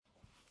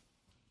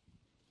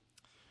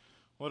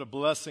What a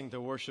blessing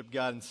to worship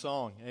God in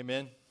song.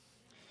 Amen.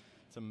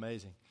 It's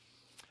amazing.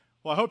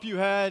 Well, I hope you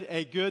had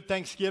a good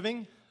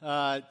Thanksgiving.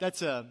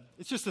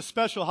 It's just a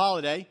special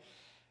holiday,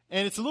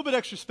 and it's a little bit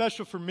extra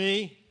special for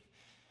me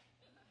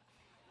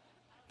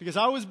because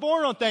I was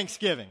born on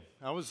Thanksgiving.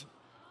 I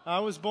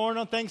was born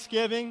on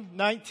Thanksgiving,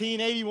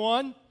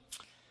 1981.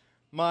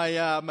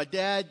 My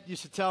dad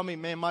used to tell me,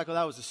 "Man, Michael,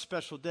 that was a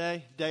special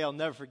day I'll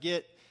never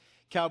forget.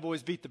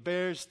 Cowboys beat the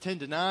Bears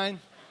 10-9."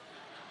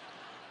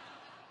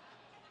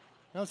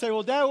 And I'll say,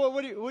 "Well, Dad,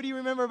 what do you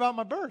remember about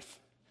my birth?"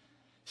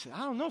 He said,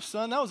 "I don't know,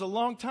 son. That was a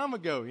long time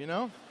ago, you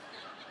know."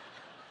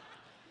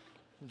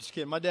 I'm just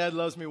kidding. My dad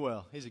loves me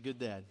well. He's a good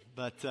dad.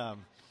 But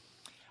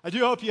I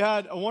do hope you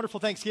had a wonderful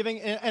Thanksgiving.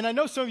 And I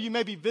know some of you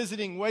may be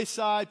visiting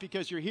Wayside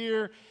because you're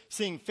here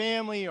seeing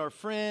family or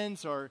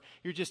friends, or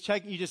you're just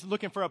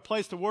looking for a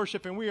place to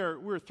worship. And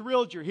we're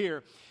thrilled you're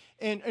here.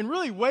 And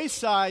really,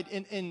 Wayside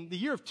in the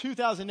year of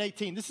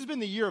 2018, this has been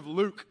the year of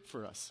Luke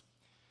for us.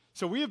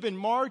 So we have been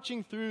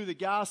marching through the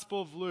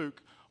Gospel of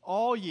Luke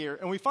all year,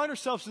 and we find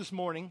ourselves this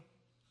morning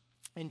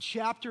in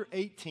chapter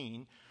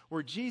 18,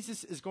 where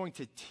Jesus is going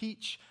to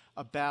teach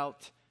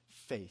about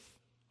faith.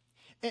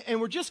 And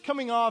we're just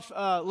coming off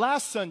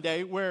last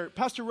Sunday where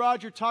Pastor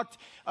Roger talked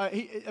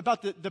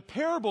about the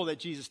parable that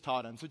Jesus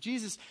taught him. So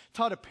Jesus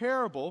taught a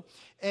parable,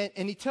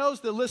 and he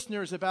tells the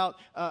listeners about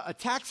a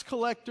tax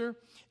collector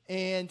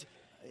and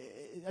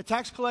a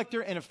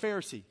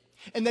Pharisee.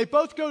 And they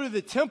both go to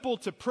the temple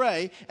to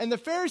pray, and the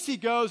Pharisee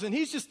goes, and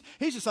he's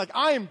just like,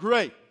 "I am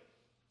great.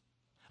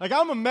 Like,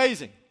 I'm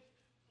amazing.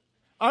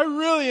 I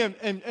really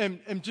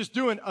am just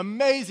doing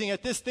amazing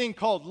at this thing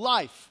called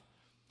life."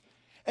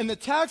 And the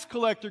tax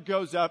collector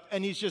goes up,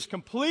 and he's just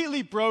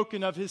completely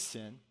broken of his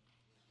sin,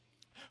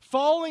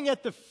 falling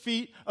at the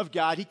feet of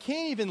God. He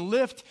can't even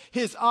lift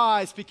his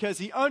eyes because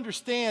he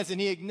understands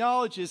and he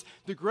acknowledges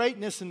the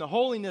greatness and the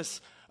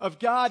holiness of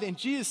God. And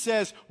Jesus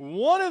says,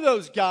 one of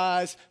those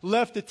guys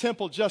left the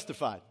temple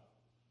justified.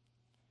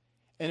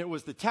 And it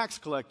was the tax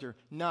collector,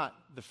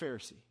 not the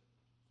Pharisee.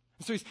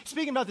 And so he's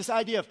speaking about this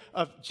idea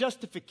of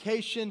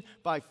justification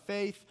by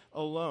faith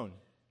alone.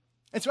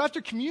 And so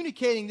after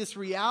communicating this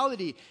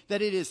reality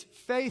that it is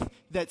faith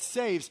that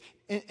saves,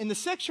 in the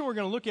section we're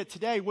going to look at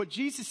today, what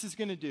Jesus is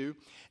going to do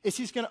is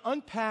he's going to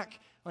unpack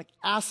like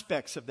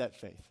aspects of that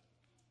faith.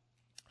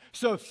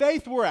 So if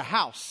faith were a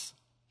house,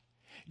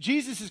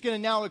 Jesus is going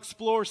to now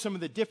explore some of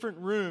the different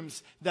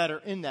rooms that are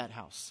in that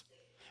house.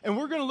 And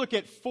we're going to look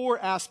at 4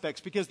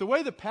 aspects because the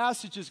way the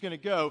passage is going to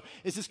go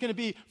is it's going to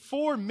be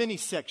 4 mini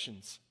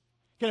sections.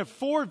 Kind of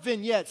 4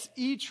 vignettes,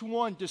 each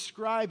one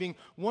describing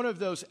one of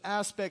those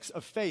aspects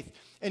of faith.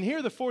 And here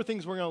are the 4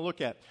 things we're going to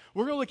look at.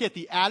 We're going to look at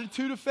the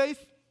attitude of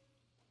faith.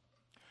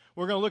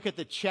 We're going to look at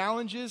the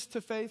challenges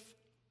to faith.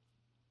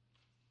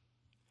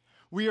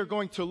 We are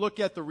going to look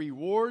at the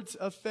rewards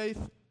of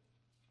faith.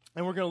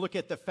 And we're going to look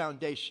at the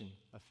foundation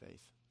of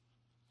faith.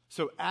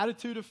 So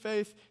attitude of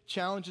faith,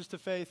 challenges to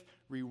faith,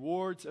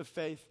 rewards of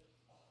faith,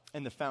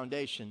 and the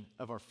foundation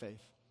of our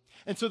faith.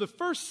 And so the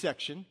first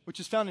section,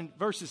 which is found in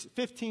verses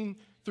 15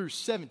 through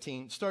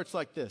 17, starts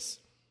like this.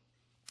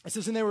 It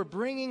says, "And they were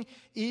bringing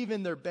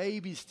even their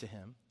babies to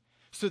him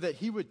so that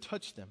he would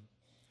touch them.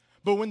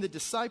 But when the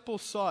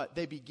disciples saw it,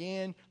 they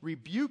began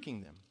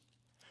rebuking them.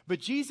 But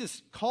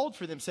Jesus called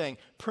for them, saying,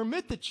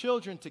 'Permit the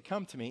children to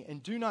come to me,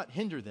 and do not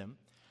hinder them,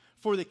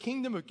 for the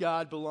kingdom of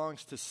God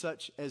belongs to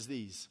such as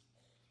these.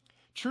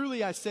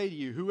 Truly I say to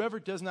you, whoever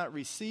does not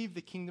receive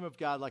the kingdom of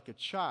God like a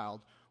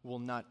child will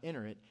not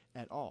enter it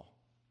at all.'"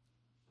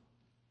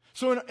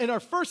 So in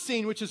our first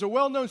scene, which is a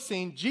well-known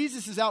scene,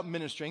 Jesus is out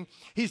ministering.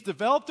 He's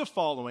developed a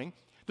following.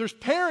 There's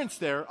parents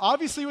there,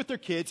 obviously with their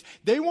kids.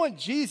 They want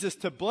Jesus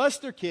to bless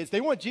their kids. They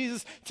want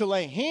Jesus to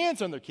lay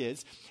hands on their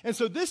kids. And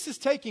so this is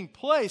taking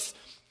place,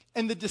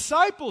 and the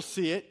disciples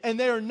see it, and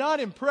they are not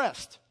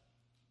impressed.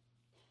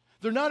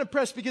 They're not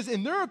impressed because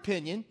in their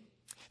opinion,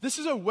 this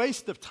is a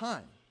waste of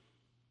time.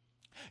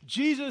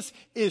 Jesus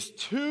is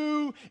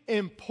too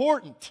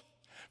important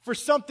for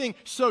something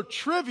so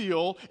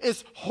trivial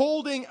as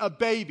holding a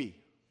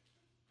baby.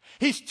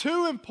 He's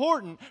too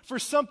important for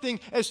something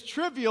as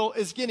trivial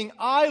as getting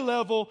eye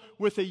level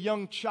with a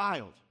young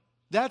child.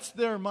 That's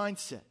their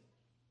mindset.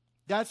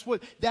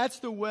 That's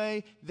the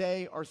way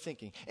they are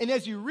thinking. And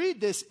as you read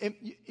this,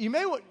 you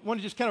may want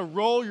to just kind of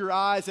roll your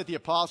eyes at the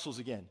apostles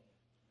again.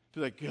 Be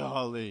like,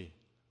 golly,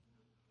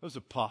 those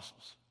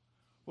apostles,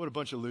 what a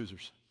bunch of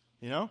losers,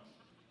 you know?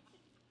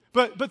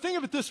 But think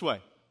of it this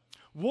way.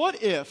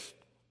 What if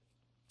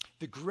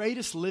the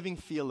greatest living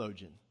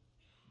theologian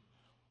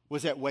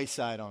was at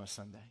Wayside on a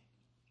Sunday?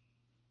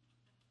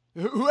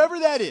 Whoever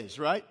that is,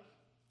 right?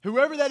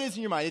 Whoever that is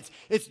in your mind.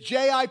 It's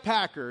J.I.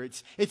 Packer.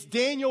 It's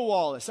Daniel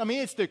Wallace. I mean,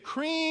 it's the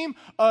creme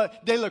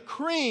de la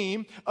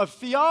creme of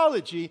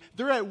theology.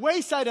 They're at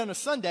Wayside on a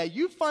Sunday.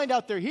 You find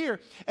out they're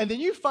here, and then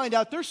you find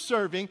out they're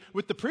serving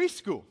with the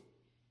preschool.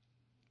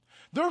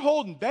 They're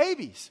holding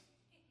babies.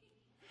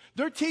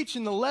 They're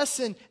teaching the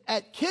lesson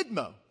at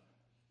Kidmo.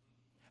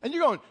 And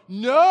you're going,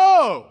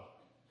 no!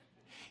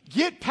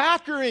 Get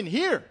Packer in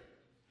here.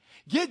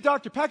 Get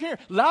Dr. Packer here.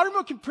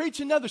 Loudermilk can preach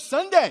another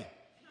Sunday.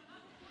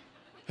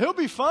 He'll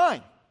be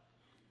fine.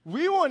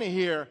 We want to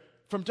hear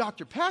from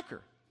Dr.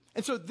 Packer.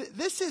 And so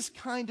this is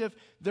kind of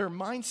their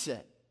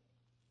mindset.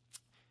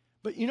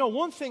 But you know,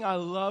 one thing I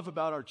love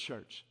about our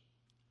church,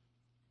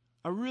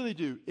 I really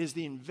do, is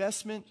the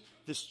investment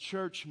this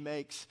church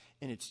makes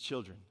in its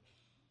children.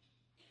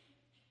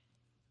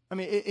 I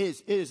mean, it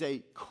is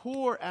a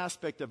core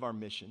aspect of our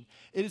mission.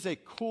 It is a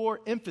core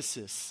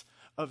emphasis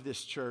of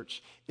this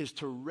church, is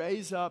to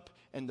raise up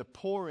and to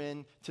pour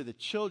in to the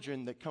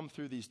children that come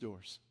through these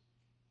doors.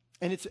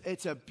 And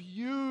it's a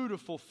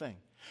beautiful thing.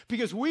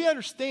 Because we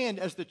understand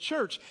as the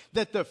church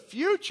that the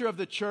future of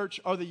the church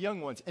are the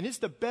young ones. And it's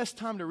the best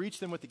time to reach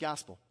them with the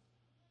gospel.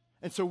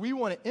 And so we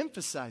want to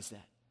emphasize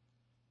that.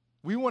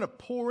 We want to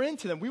pour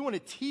into them. We want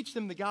to teach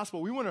them the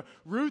gospel. We want to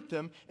root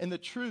them in the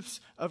truths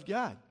of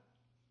God.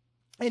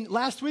 And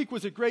last week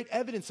was a great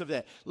evidence of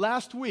that.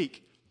 Last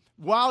week,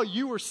 while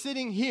you were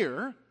sitting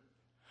here,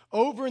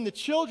 over in the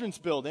children's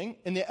building,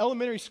 in the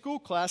elementary school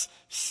class,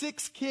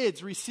 6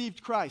 kids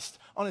received Christ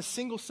on a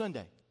single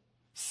Sunday.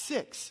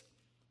 6.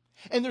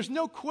 And there's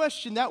no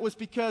question that was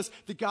because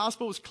the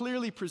gospel was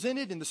clearly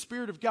presented and the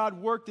Spirit of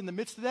God worked in the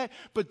midst of that.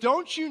 But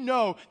don't you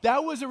know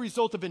that was a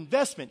result of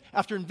investment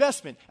after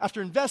investment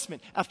after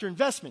investment after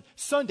investment,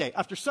 Sunday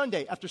after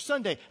Sunday after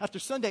Sunday after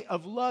Sunday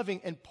of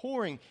loving and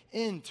pouring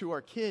into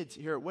our kids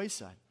here at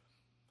Wayside.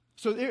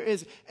 So there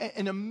is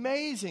an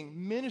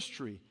amazing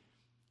ministry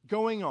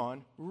going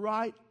on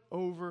right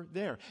over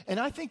there.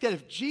 And I think that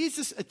if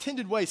Jesus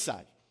attended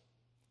Wayside,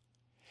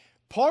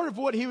 part of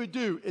what he would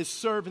do is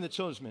serve in the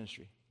children's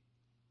ministry.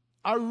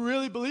 I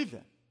really believe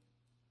that.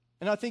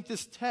 And I think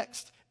this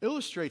text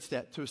illustrates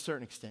that to a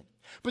certain extent.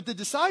 But the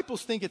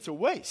disciples think it's a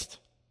waste.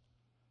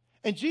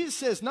 And Jesus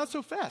says, not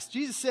so fast.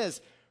 Jesus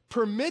says,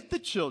 permit the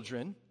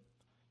children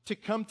to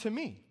come to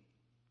me.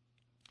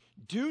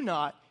 Do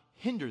not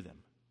hinder them.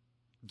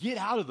 Get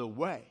out of the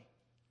way.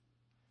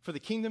 For the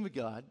kingdom of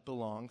God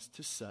belongs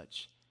to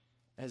such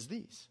as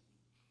these.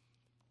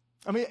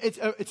 I mean,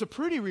 it's a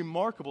pretty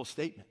remarkable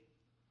statement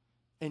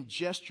and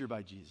gesture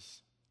by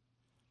Jesus.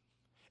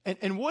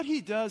 And what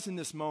he does in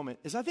this moment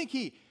is I think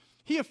he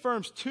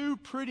affirms 2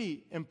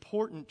 pretty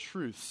important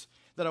truths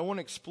that I want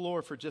to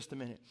explore for just a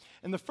minute.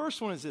 And the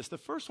first one is this. The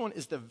first one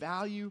is the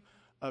value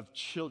of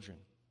children.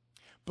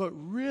 But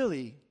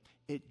really,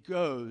 it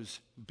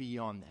goes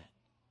beyond that.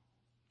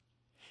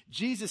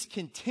 Jesus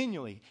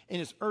continually, in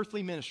his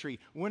earthly ministry,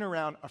 went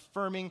around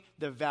affirming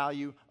the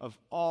value of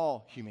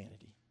all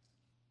humanity.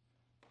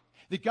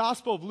 The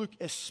Gospel of Luke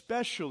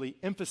especially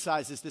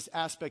emphasizes this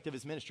aspect of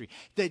his ministry,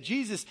 that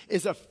Jesus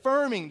is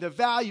affirming the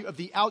value of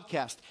the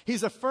outcast.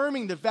 He's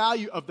affirming the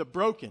value of the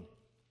broken.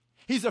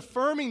 He's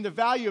affirming the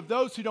value of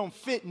those who don't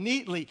fit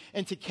neatly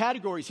into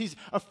categories. He's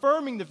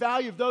affirming the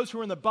value of those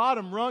who are in the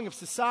bottom rung of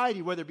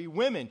society, whether it be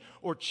women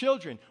or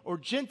children or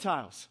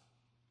Gentiles.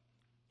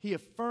 He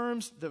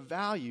affirms the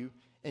value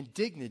and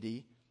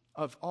dignity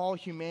of all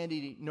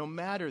humanity, no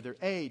matter their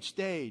age,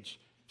 stage,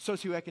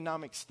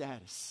 socioeconomic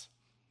status.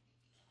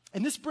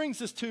 And this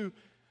brings us to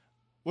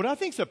what I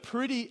think is a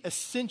pretty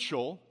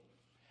essential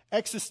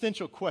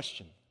existential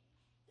question.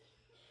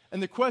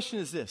 And the question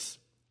is this: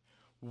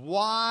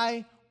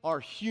 why are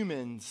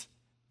humans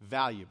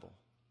valuable?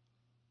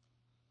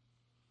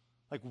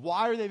 Like,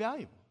 why are they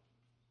valuable?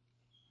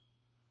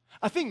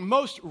 I think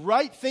most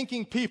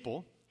right-thinking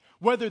people,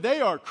 whether they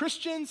are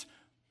Christians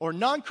or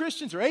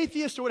non-Christians or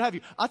atheists or what have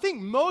you, I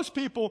think most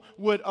people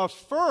would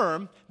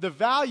affirm the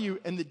value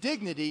and the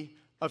dignity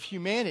of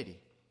humanity.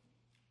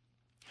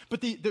 But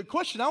the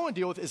question I want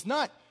to deal with is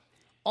not,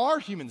 are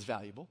humans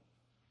valuable?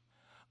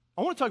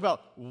 I want to talk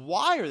about,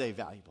 why are they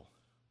valuable?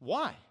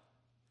 Why?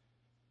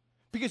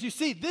 Because you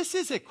see, this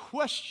is a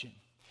question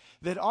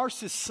that our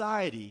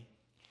society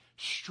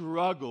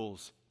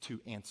struggles to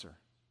answer.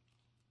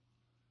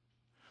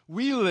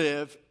 We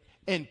live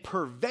in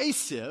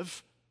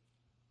pervasive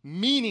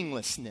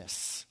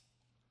meaninglessness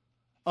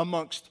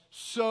amongst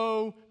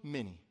so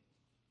many,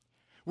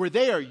 where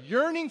they are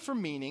yearning for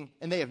meaning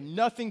and they have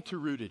nothing to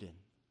root it in.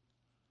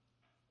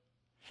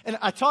 And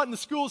I taught in the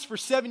schools for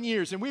 7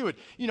 years, and we would,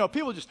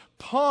 people would just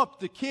pump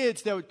the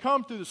kids that would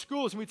come through the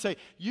schools, and we'd say,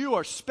 you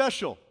are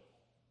special.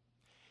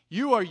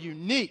 You are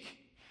unique.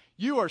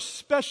 You are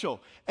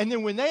special. And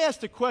then when they asked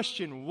the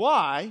question,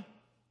 why?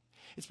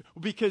 It's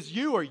because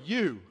you are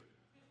you.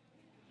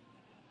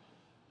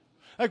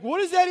 Like,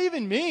 what does that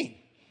even mean?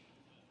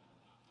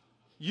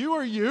 You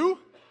are you?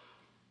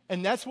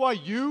 And that's why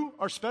you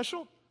are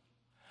special?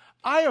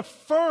 I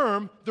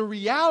affirm the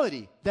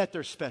reality that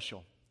they're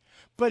special.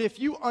 But if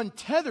you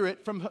untether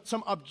it from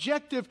some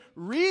objective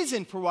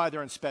reason for why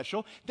they're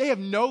unspecial, they have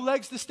no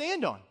legs to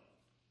stand on.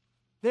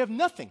 They have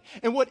nothing.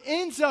 And what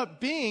ends up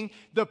being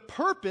the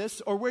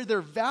purpose, or where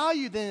their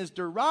value then is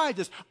derived,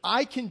 is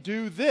I can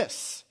do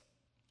this.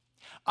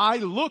 I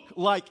look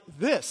like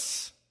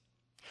this.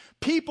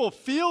 People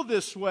feel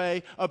this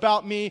way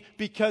about me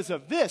because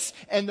of this,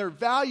 and their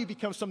value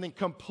becomes something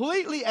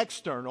completely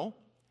external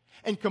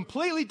and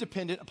completely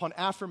dependent upon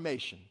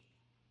affirmation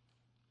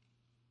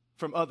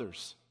from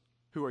others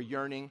who are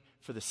yearning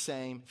for the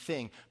same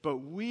thing. But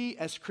we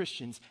as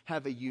Christians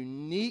have a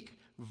unique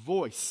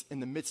voice in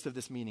the midst of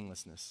this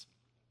meaninglessness.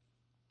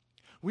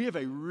 We have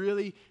a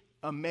really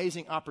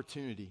amazing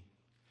opportunity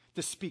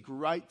to speak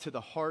right to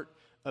the heart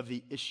of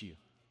the issue.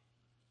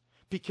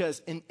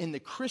 Because in the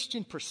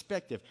Christian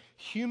perspective,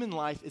 human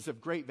life is of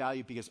great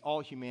value because all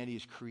humanity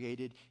is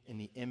created in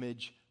the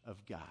image of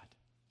God.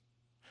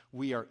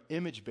 We are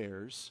image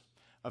bearers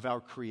of our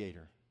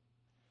Creator.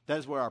 That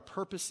is where our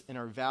purpose and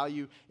our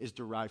value is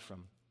derived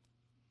from.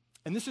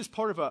 And this is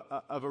part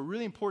of a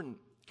really important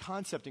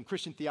concept in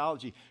Christian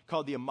theology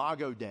called the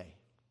Imago Dei.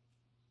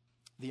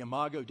 The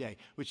Imago Dei,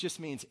 which just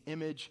means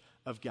image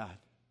of God.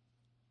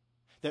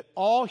 That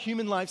all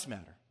human lives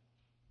matter.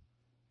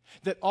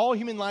 That all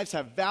human lives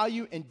have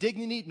value and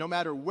dignity no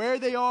matter where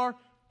they are,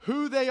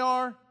 who they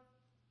are,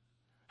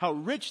 how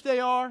rich they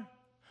are,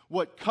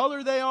 what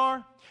color they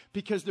are,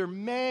 because they're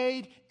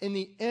made in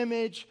the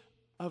image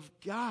of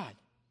God.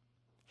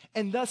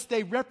 And thus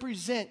they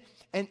represent,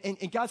 and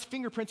God's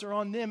fingerprints are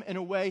on them in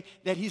a way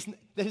that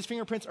his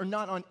fingerprints are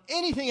not on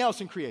anything else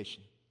in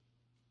creation.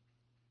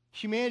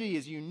 Humanity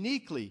is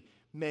uniquely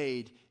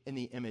made in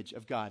the image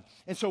of God.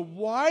 And so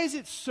why is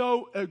it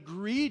so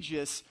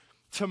egregious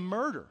to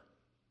murder?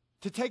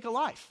 To take a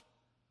life?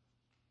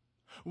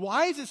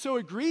 Why is it so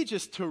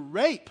egregious to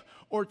rape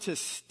or to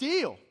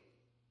steal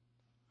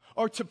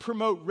or to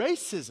promote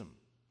racism?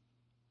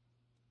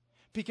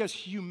 Because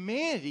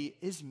humanity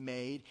is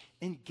made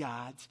in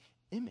God's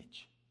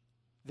image.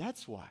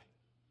 That's why.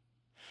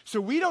 So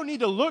we don't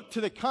need to look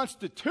to the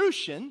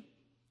Constitution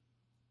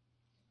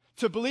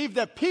to believe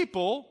that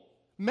people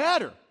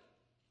matter.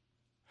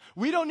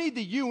 We don't need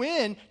the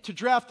UN to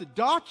draft a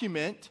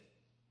document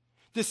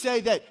to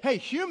say that, hey,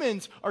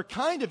 humans are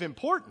kind of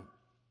important.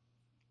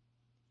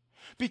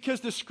 Because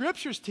the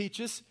scriptures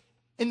teach us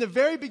in the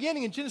very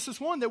beginning in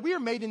Genesis 1 that we are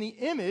made in the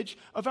image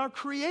of our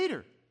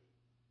Creator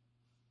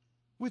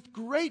with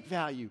great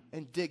value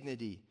and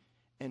dignity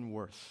and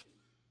worth.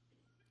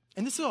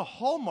 And this is a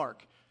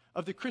hallmark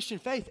of the Christian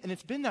faith, and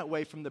it's been that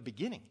way from the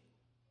beginning.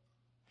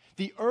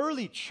 The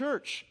early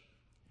church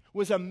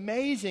was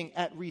amazing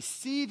at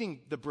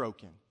receiving the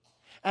broken,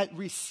 at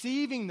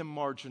receiving the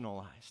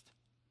marginalized.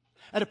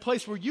 At a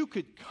place where you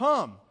could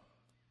come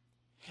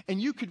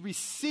and you could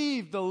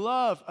receive the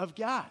love of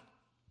God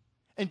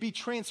and be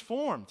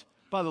transformed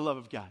by the love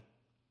of God.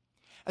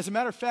 As a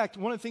matter of fact,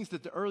 one of the things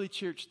that the early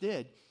church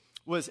did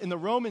was in the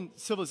Roman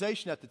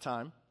civilization at the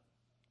time,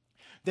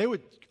 they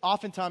would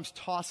oftentimes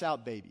toss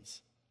out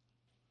babies.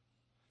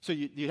 So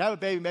you'd have a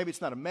baby, maybe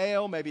it's not a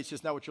male, maybe it's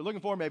just not what you're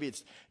looking for, maybe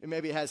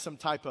it has some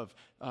type of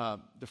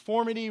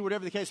deformity,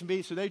 whatever the case may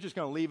be, so they're just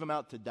going to leave them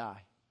out to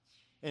die.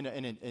 In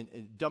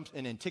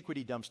an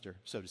antiquity dumpster,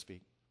 so to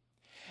speak.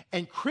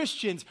 And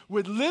Christians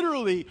would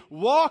literally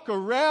walk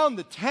around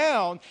the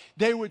town.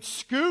 They would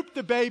scoop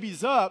the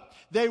babies up.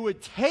 They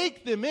would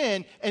take them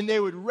in, and they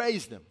would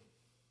raise them.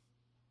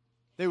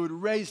 They would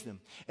raise them.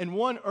 And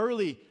one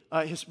early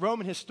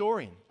Roman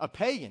historian, a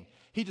pagan,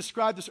 he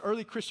described this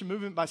early Christian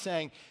movement by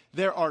saying,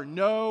 there are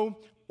no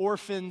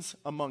orphans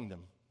among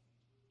them.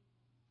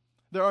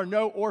 There are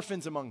no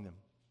orphans among them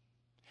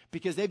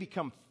because they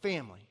become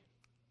family.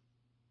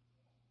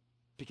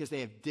 Because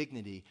they have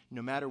dignity,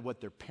 no matter what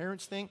their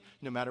parents think,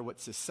 no matter what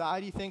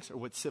society thinks or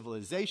what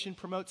civilization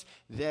promotes,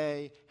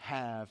 they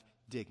have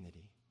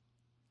dignity.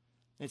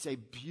 It's a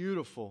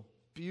beautiful,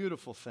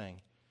 beautiful thing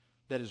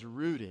that is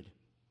rooted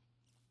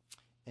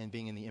in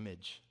being in the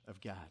image of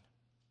God.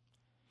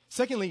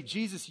 Secondly,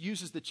 Jesus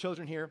uses the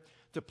children here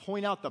to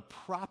point out the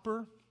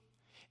proper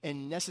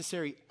and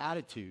necessary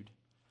attitude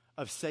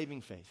of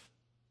saving faith.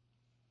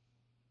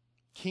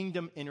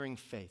 Kingdom entering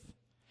faith.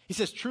 He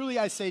says, truly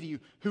I say to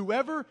you,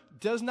 whoever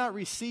does not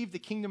receive the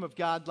kingdom of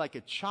God like a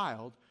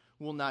child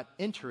will not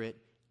enter it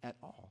at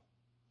all.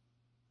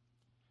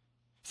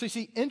 So you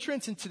see,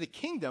 entrance into the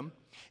kingdom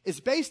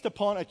is based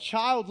upon a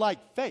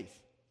childlike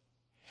faith.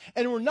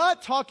 And we're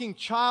not talking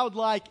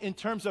childlike in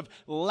terms of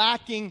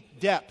lacking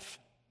depth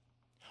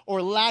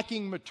or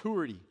lacking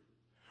maturity.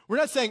 We're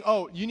not saying,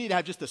 oh, you need to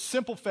have just a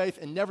simple faith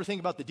and never think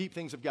about the deep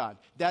things of God.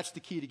 That's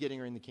the key to getting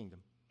her in the kingdom.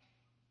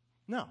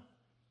 No.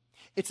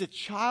 It's a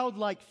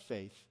childlike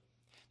faith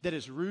that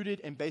is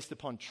rooted and based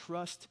upon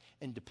trust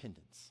and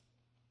dependence.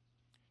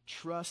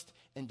 Trust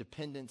and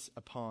dependence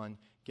upon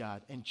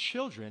God. And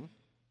children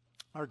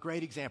are a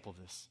great example of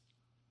this.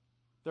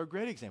 They're a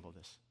great example of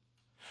this.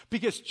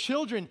 Because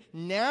children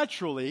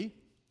naturally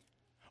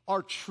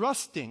are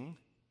trusting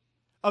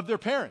of their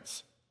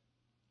parents.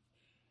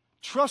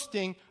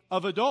 Trusting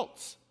of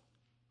adults.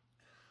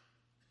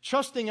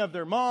 Trusting of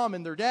their mom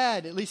and their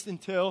dad, at least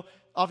until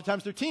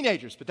oftentimes they're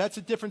teenagers. But that's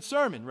a different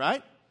sermon,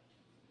 right?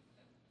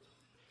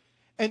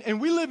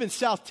 And we live in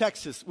South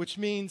Texas, which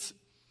means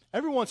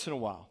every once in a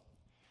while,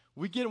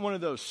 we get one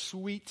of those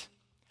sweet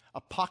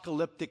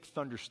apocalyptic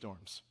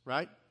thunderstorms,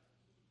 right?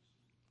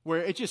 Where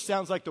it just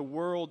sounds like the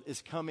world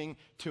is coming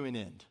to an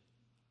end.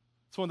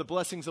 It's one of the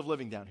blessings of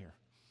living down here.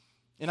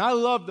 And I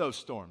love those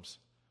storms.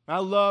 I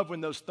love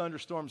when those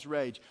thunderstorms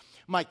rage.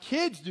 My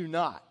kids do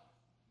not.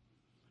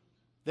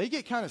 they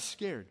get kind of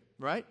scared,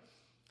 right?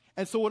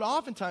 And so what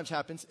oftentimes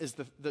happens is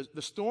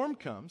the storm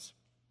comes,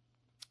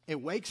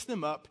 it wakes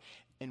them up,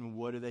 and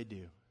what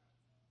do?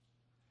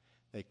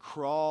 They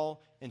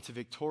crawl into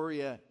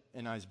Victoria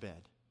and I's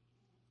bed.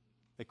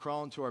 They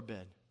crawl into our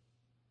bed.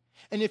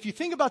 And if you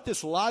think about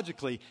this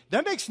logically,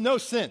 that makes no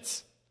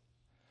sense.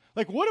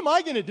 Like, what am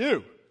I going to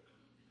do?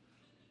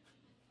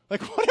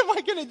 Like, what am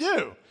I going to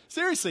do?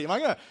 Seriously, am I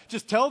going to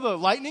just tell the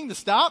lightning to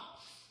stop?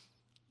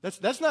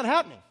 That's not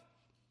happening.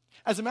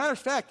 As a matter of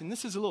fact, and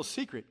this is a little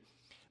secret,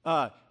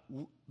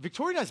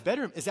 Victoria and I's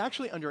bedroom is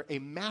actually under a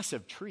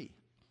massive tree.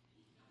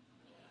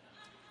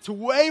 It's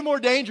way more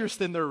dangerous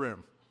than their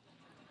room.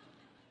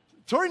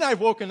 Tori and I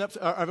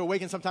have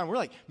awakened sometime. We're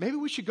like, maybe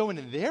we should go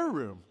into their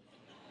room.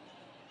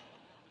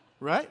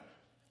 Right?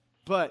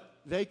 But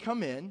they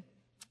come in,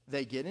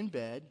 they get in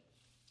bed,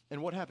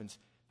 and what happens?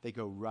 They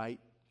go right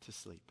to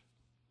sleep.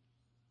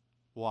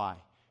 Why?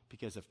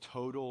 Because of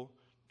total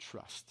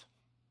trust.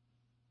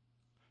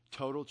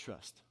 Total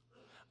trust.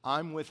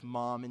 I'm with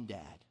mom and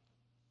dad.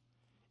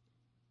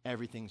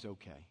 Everything's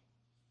okay.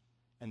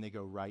 And they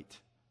go right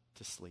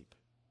to sleep.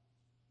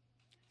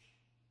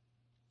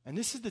 And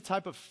this is the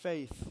type of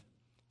faith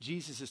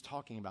Jesus is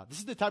talking about. This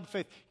is the type of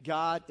faith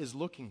God is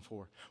looking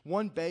for.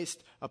 One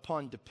based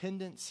upon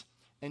dependence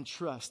and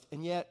trust.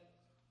 And yet,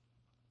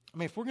 I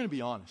mean, if we're going to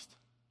be honest,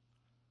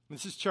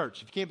 this is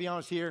church. If you can't be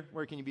honest here,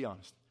 where can you be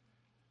honest?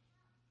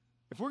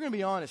 If we're going to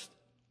be honest,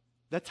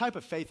 that type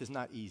of faith is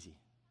not easy,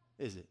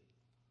 is it?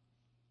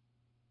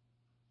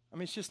 I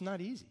mean, it's just not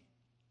easy.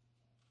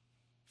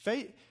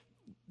 Faith,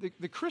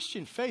 the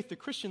Christian faith, the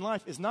Christian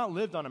life is not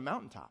lived on a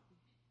mountaintop.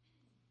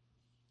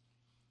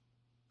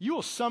 You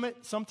will summit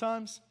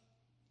sometimes.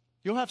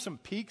 You'll have some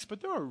peaks,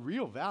 but there are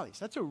real valleys.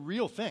 That's a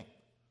real thing.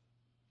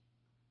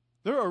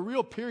 There are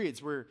real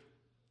periods where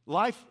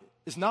life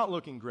is not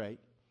looking great,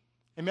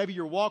 and maybe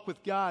your walk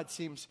with God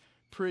seems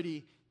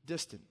pretty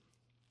distant.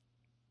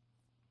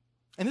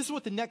 And this is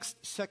what the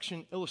next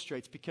section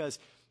illustrates, because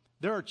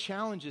there are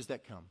challenges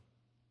that come.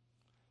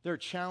 There are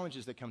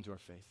challenges that come to our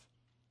faith.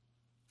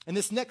 And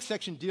this next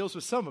section deals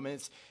with some of them,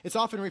 and it's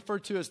often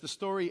referred to as the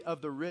story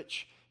of the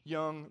rich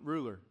young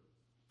ruler,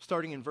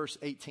 starting in verse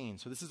 18.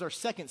 So this is our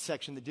second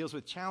section that deals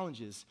with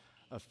challenges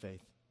of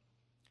faith.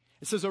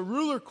 It says, a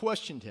ruler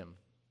questioned him,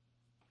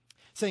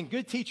 saying,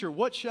 "Good teacher,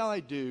 what shall I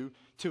do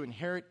to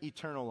inherit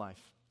eternal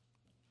life?"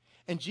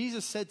 And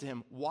Jesus said to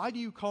him, "Why do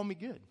you call me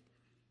good?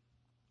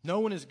 No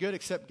one is good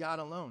except God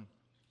alone.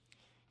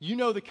 You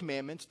know the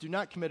commandments: do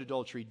not commit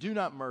adultery, do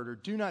not murder,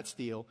 do not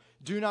steal,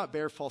 do not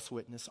bear false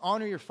witness,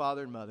 honor your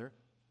father and mother."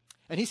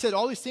 And he said,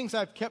 "All these things I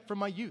have kept from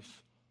my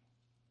youth."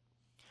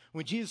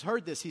 When Jesus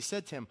heard this, he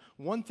said to him,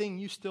 "One thing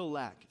you still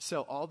lack.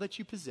 Sell all that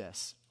you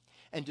possess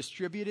and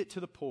distribute it to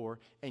the poor,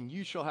 and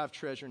you shall have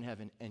treasure in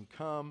heaven. And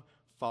come,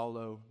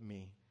 follow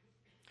me."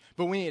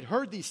 But when he had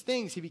heard these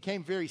things, he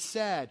became very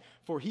sad,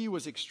 for he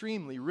was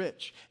extremely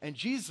rich. And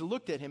Jesus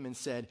looked at him and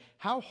said,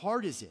 "How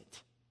hard is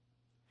it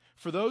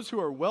for those who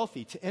are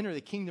wealthy to enter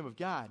the kingdom of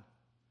God?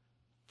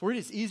 For it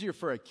is easier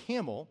for a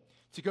camel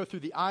to go through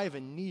the eye of a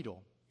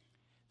needle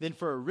than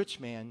for a rich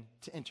man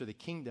to enter the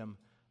kingdom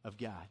of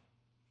God."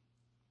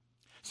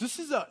 So this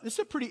is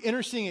a pretty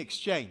interesting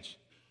exchange.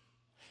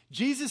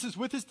 Jesus is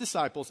with his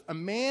disciples. A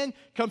man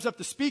comes up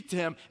to speak to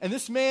him, and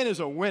this man is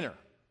a winner.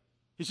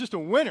 He's just a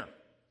winner.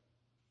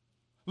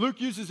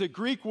 Luke uses a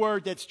Greek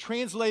word that's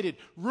translated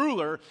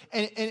ruler,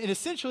 and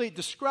essentially it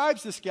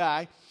describes this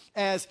guy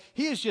as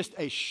he is just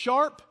a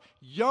sharp,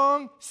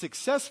 young,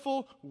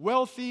 successful,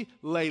 wealthy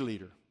lay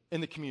leader in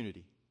the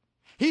community.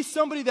 He's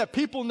somebody that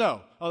people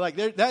know. Oh, like,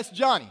 that's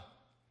Johnny.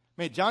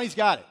 Man, Johnny's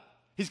got it.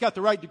 He's got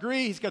the right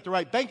degree. He's got the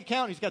right bank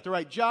account. He's got the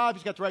right job.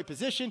 He's got the right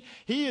position.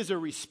 He is a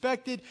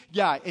respected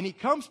guy. And he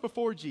comes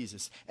before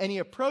Jesus, and he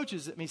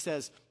approaches him and he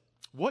says,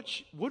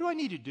 what do I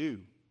need to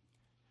do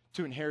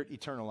to inherit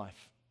eternal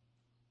life?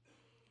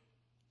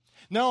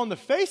 Now, on the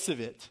face of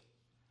it,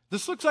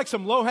 this looks like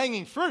some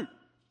low-hanging fruit.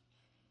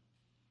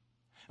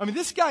 I mean,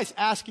 this guy's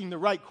asking the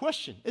right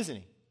question, isn't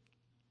he?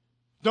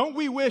 Don't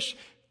we wish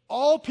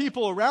all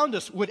people around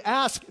us would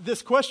ask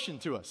this question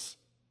to us?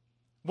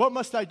 What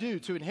must I do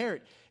to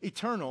inherit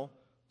eternal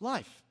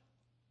life?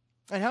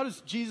 And how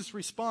does Jesus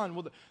respond?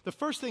 Well, the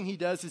first thing he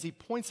does is he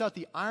points out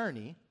the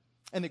irony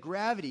and the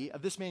gravity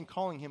of this man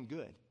calling him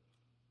good.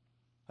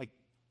 Like,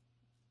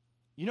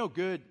 you know,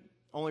 good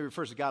only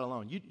refers to God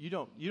alone. You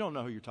don't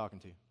know who you're talking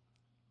to.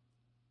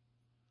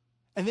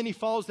 And then he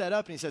follows that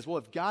up and he says, well,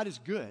 if God is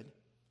good,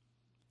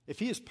 if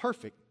he is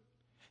perfect,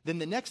 then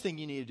the next thing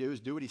you need to do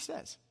is do what he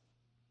says.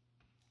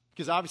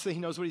 Because obviously he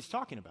knows what he's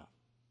talking about.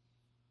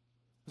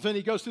 So then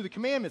he goes through the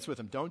commandments with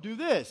him. Don't do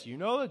this. You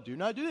know it. Do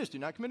not do this. Do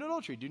not commit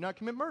adultery. Do not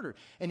commit murder.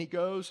 And he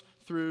goes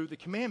through the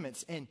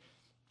commandments. And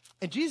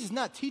Jesus is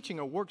not teaching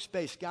a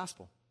works-based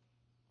gospel.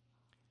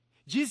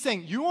 Jesus is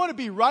saying, you want to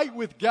be right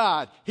with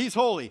God. He's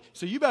holy.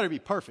 So you better be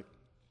perfect.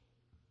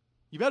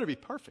 You better be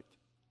perfect.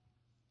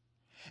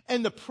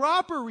 And the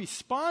proper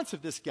response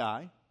of this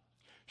guy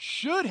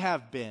should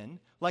have been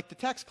like the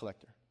tax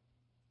collector.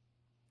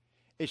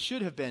 It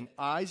should have been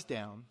eyes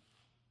down,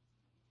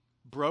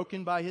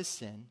 broken by his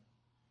sin,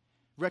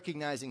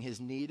 recognizing his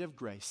need of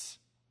grace.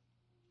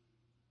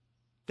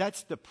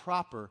 That's the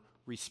proper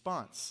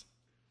response.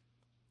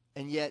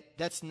 And yet,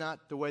 that's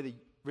not the way the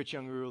rich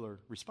young ruler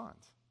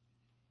responds.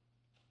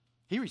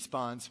 He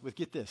responds with,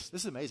 get this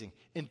is amazing,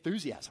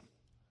 enthusiasm.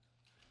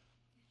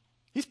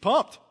 He's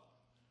pumped.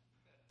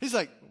 He's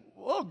like,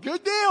 whoa,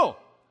 good deal.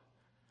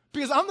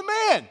 Because I'm the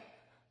man.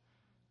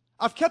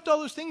 I've kept all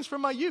those things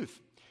from my youth.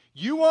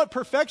 You want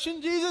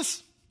perfection,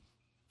 Jesus?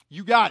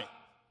 You got it.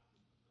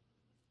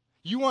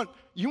 You want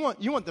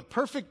the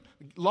perfect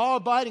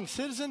law-abiding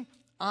citizen?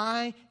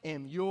 I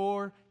am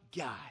your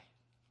guy.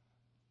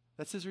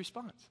 That's his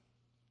response.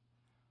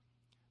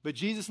 But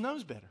Jesus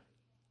knows better.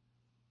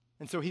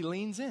 And so he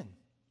leans in.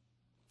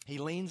 He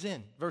leans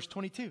in. Verse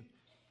 22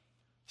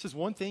 says,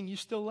 one thing you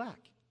still lack.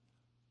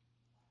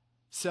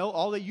 Sell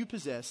all that you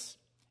possess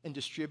and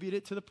distribute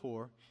it to the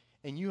poor,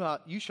 and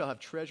you shall have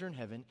treasure in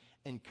heaven,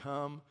 and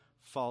come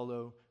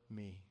follow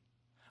me.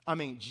 I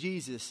mean,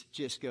 Jesus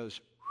just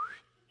goes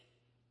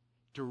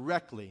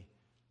directly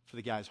for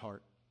the guy's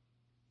heart.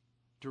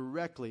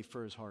 Directly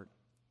for his heart.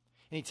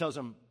 And he tells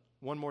him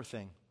one more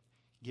thing.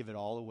 Give it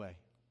all away.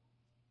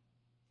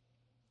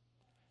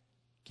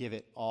 Give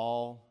it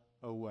all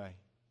away.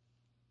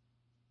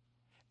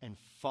 And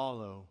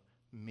follow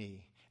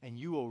me. And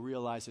you will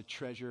realize a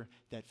treasure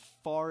that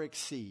far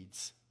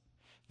exceeds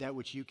that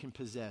which you can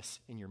possess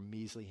in your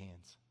measly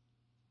hands.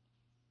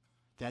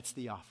 That's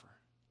the offer.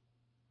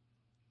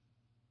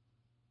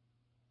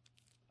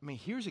 I mean,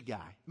 here's a guy.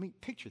 I mean,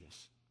 picture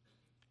this.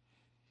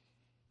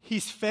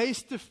 He's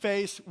face to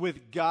face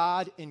with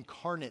God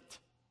incarnate.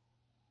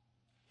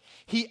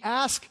 He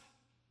asks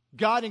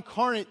God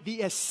incarnate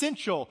the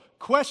essential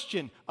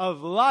question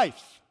of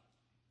life.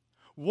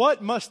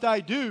 What must I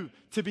do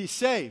to be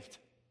saved?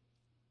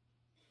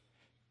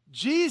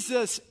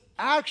 Jesus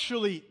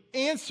actually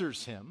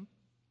answers him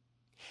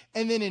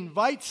and then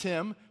invites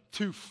him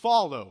to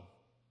follow.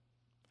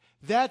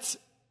 That's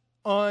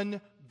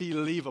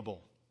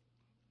unbelievable.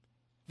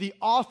 The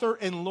author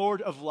and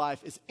Lord of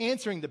life is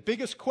answering the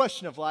biggest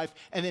question of life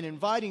and then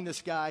inviting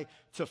this guy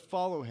to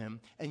follow him.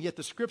 And yet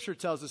the scripture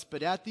tells us,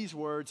 but at these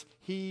words,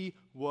 he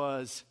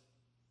was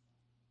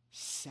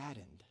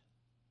saddened.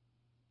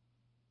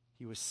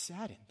 He was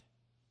saddened.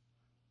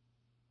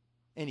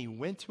 And he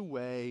went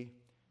away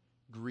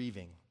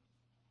grieving,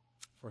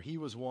 for he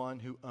was one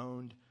who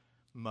owned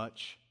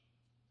much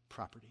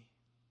property.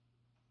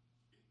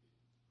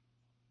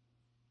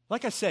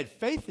 Like I said,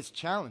 faith is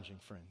challenging,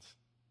 friends.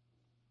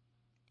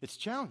 It's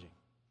challenging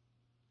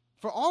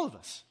for all of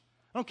us.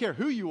 I don't care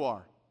who you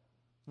are,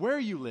 where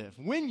you live,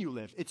 when you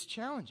live. It's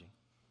challenging.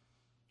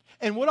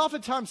 And what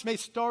oftentimes may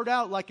start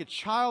out like a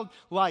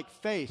childlike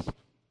faith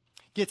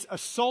gets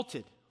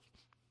assaulted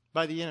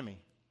by the enemy,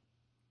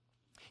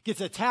 gets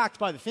attacked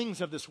by the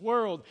things of this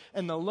world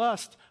and the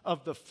lust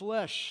of the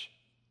flesh.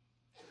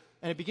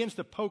 And it begins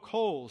to poke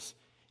holes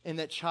in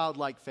that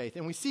childlike faith.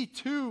 And we see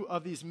two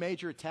of these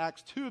major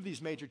attacks, two of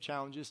these major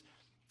challenges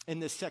in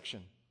this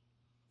section.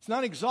 It's not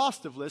an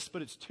exhaustive list,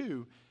 but it's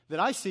two that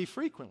I see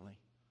frequently.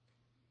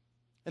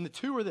 And the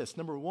two are this.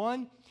 Number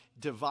one,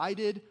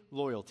 divided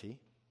loyalty.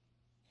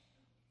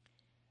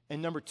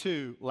 And number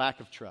two,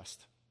 lack of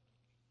trust.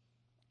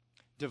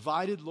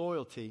 Divided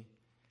loyalty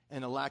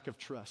and a lack of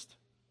trust.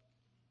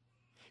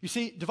 You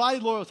see,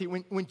 divided loyalty,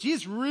 when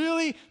Jesus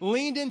really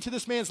leaned into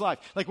this man's life,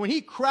 like when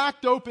he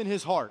cracked open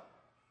his heart,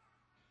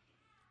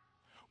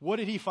 what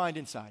did he find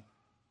inside?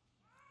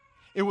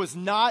 It was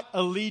not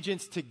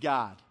allegiance to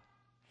God.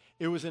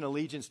 It was an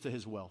allegiance to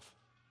his wealth.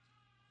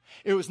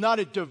 It was not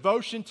a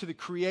devotion to the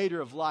creator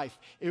of life.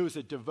 It was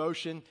a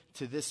devotion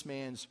to this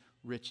man's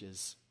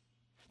riches,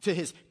 to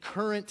his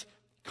current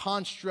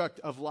construct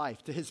of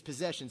life, to his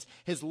possessions.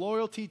 His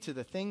loyalty to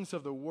the things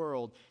of the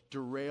world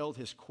derailed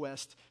his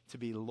quest to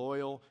be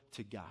loyal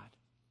to God.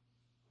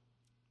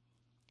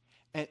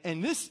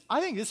 And this, I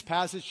think this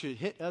passage should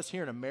hit us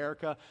here in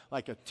America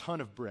like a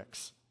ton of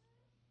bricks.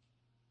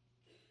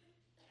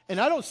 And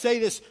I don't say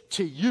this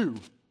to you.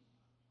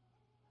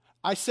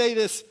 I say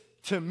this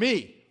to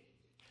me,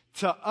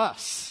 to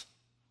us,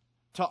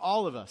 to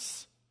all of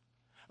us,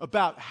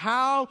 about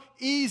how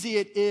easy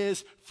it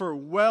is for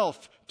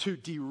wealth to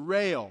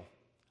derail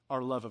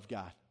our love of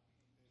God,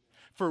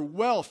 for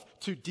wealth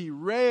to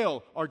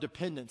derail our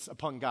dependence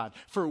upon God,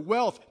 for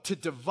wealth to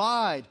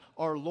divide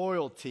our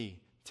loyalty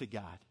to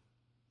God.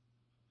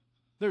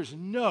 There's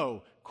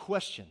no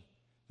question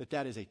that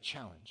that is a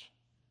challenge.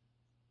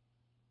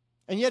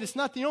 And yet it's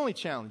not the only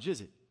challenge,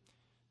 is it?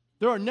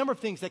 There are a number of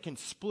things that can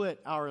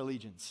split our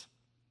allegiance.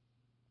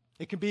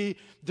 It can be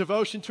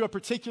devotion to a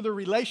particular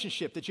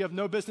relationship that you have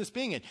no business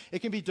being in. It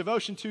can be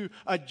devotion to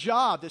a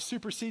job that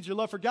supersedes your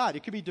love for God.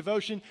 It could be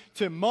devotion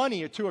to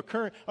money or to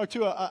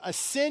a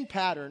sin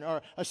pattern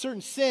or a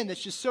certain sin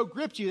that's just so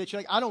gripped you that you're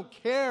like, I don't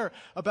care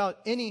about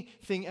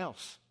anything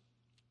else.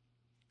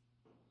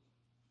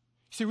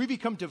 See, we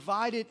become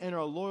divided in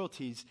our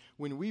loyalties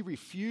when we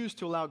refuse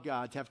to allow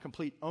God to have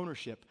complete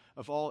ownership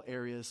of all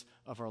areas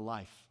of our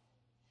life.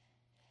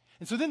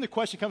 And so then the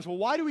question comes, well,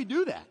 why do we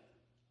do that?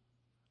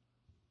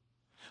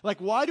 Like,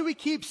 why do we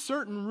keep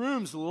certain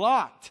rooms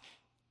locked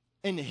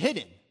and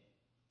hidden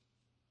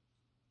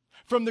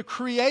from the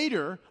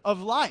creator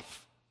of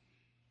life?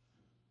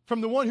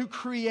 From the one who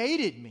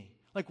created me?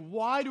 Like,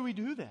 why do we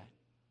do that?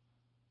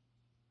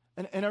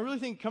 And I really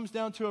think it comes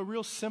down to a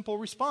real simple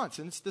response.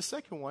 And it's the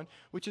second one,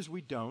 which is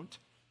we don't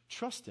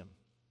trust him.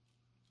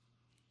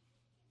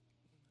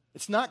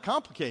 It's not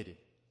complicated.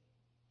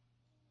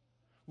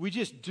 We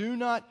just do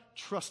not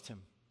trust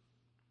him.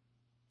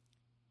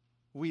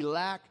 We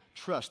lack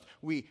trust.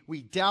 We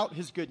doubt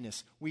his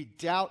goodness. We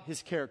doubt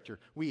his character.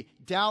 We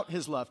doubt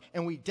his love.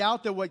 And we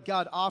doubt that what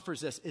God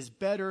offers us is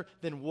better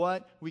than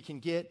what we can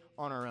get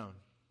on our own.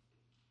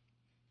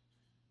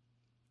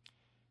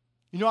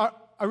 You know,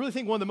 I really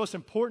think one of the most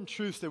important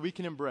truths that we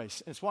can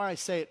embrace, and it's why I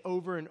say it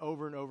over and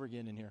over and over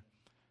again in here,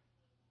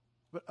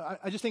 but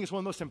I just think it's one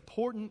of the most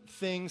important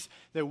things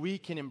that we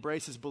can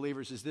embrace as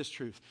believers is this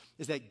truth,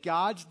 is that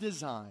God's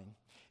design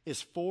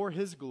is for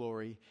his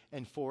glory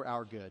and for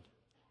our good.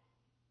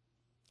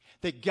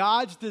 That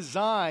God's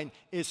design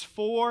is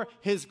for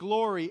his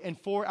glory and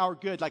for our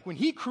good. Like when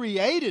he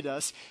created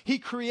us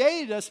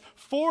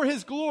for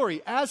his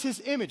glory as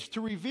his image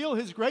to reveal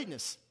his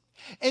greatness.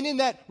 And in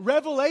that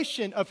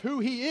revelation of who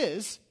he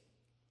is,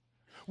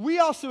 we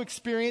also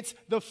experience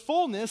the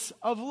fullness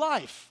of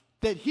life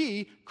that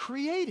he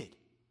created.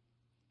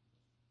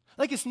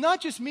 Like it's not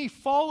just me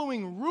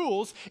following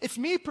rules, it's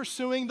me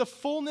pursuing the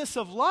fullness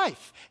of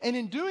life. And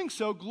in doing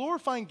so,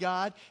 glorifying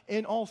God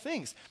in all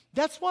things.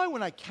 That's why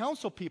when I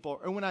counsel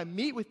people or when I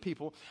meet with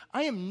people,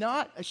 I am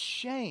not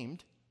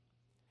ashamed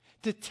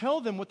to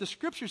tell them what the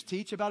scriptures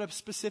teach about a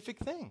specific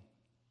thing.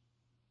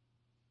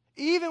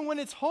 Even when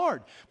it's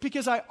hard,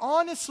 because I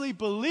honestly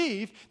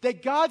believe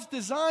that God's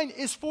design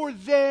is for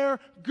their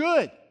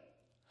good.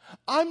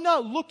 I'm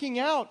not looking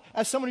out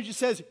as someone who just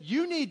says,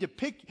 you need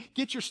to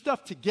get your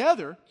stuff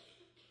together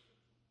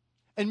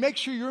and make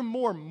sure you're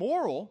more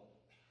moral.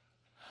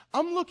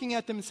 I'm looking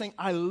at them and saying,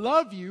 I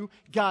love you,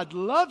 God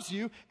loves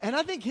you, and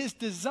I think his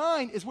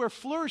design is where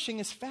flourishing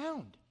is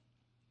found.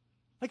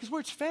 Like it's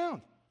where it's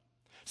found.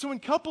 So when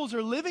couples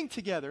are living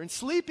together and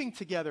sleeping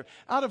together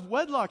out of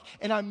wedlock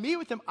and I meet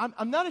with them,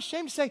 I'm not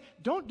ashamed to say,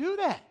 don't do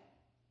that.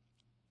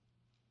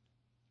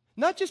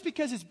 Not just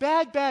because it's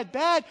bad,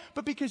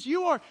 but because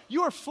you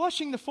are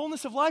flushing the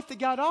fullness of life that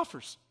God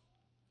offers.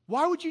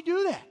 Why would you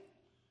do that?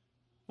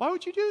 Why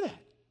would you do that?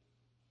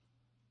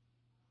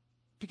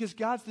 Because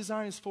God's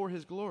design is for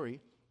his glory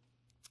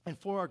and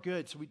for our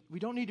good. So we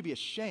don't need to be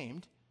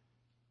ashamed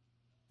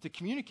to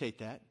communicate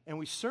that, and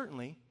we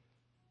certainly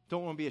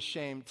don't want to be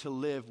ashamed to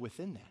live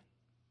within that.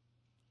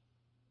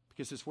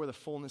 Because it's where the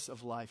fullness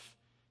of life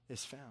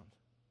is found.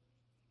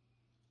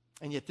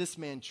 And yet this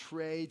man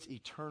trades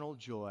eternal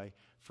joy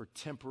for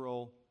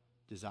temporal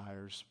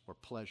desires or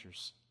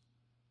pleasures.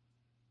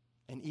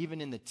 And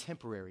even in the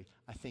temporary,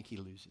 I think he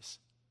loses.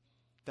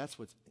 That's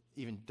what's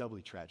even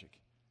doubly tragic.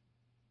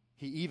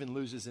 He even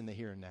loses in the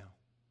here and now.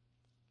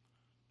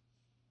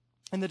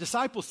 And the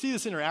disciples see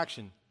this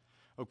interaction,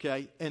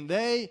 okay? And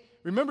they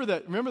remember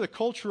the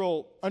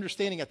cultural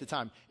understanding at the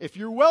time. If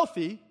you're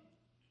wealthy,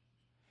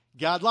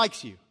 God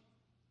likes you.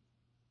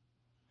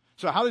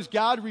 So how does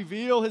God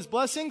reveal his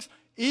blessings?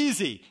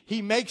 Easy.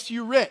 He makes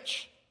you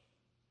rich.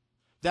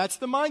 That's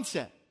the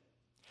mindset.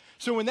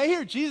 So when they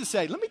hear Jesus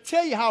say, let me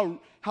tell you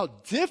how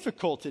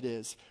difficult it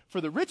is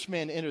for the rich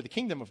man to enter the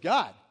kingdom of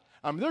God.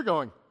 They're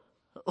going,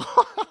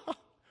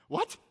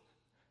 what?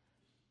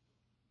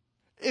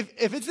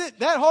 If it's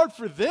that hard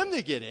for them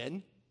to get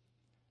in,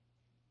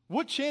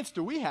 what chance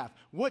do we have?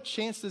 What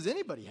chance does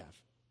anybody have?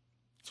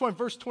 That's why in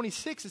verse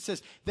 26 it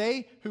says,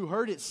 they who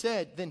heard it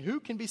said, then who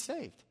can be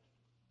saved?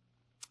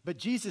 But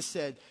Jesus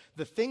said,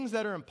 the things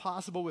that are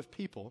impossible with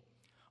people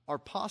are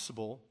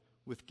possible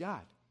with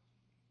God.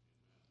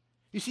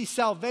 You see,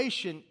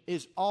 salvation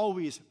is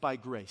always by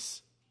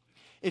grace.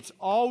 It's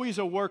always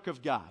a work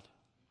of God.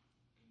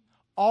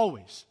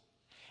 Always.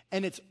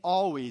 And it's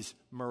always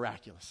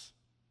miraculous.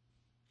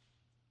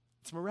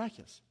 It's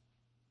miraculous.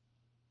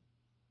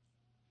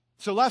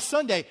 So last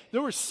Sunday,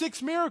 there were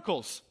 6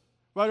 miracles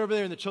right over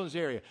there in the children's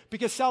area.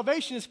 Because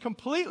salvation is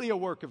completely a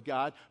work of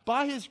God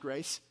by his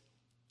grace.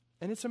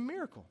 And it's a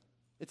miracle.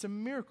 It's a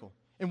miracle.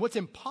 And what's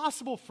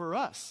impossible for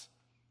us,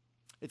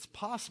 it's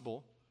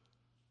possible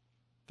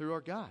through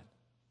our God.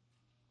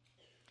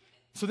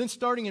 So then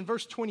starting in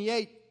verse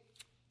 28,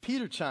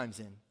 Peter chimes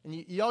in. And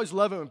you always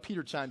love it when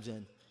Peter chimes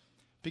in.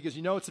 Because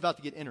you know it's about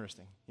to get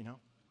interesting, you know.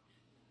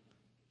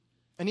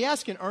 And he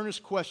asks an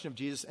earnest question of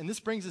Jesus. And this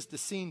brings us to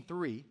scene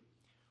 3,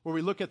 where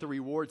we look at the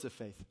rewards of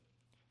faith.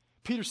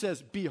 Peter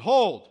says,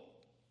 behold.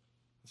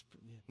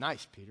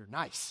 Nice, Peter,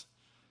 nice.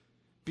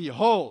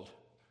 Behold,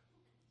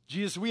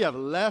 Jesus, we have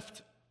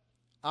left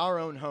our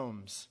own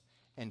homes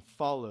and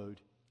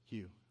followed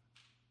you.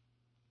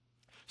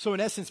 So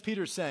in essence,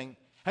 Peter's saying,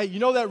 hey, you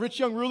know that rich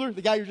young ruler,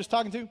 the guy you're just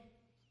talking to?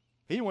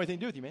 He didn't want anything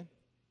to do with you, man.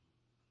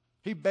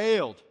 He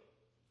bailed.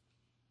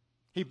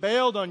 He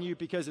bailed on you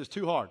because it was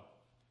too hard.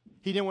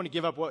 He didn't want to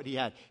give up what he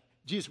had.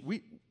 Jesus,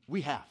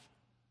 we have.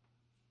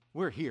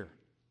 We're here.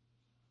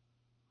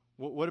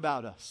 What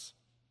about us?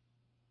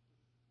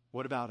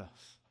 What about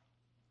us?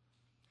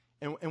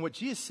 And what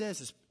Jesus says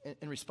is,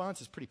 in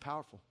response is pretty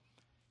powerful.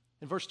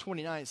 In verse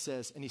 29 it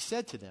says, and he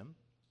said to them,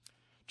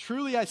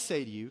 truly I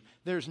say to you,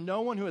 there is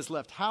no one who has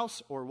left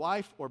house or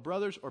wife or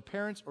brothers or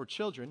parents or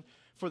children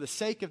for the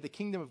sake of the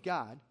kingdom of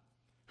God,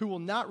 who will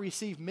not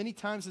receive many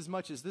times as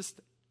much at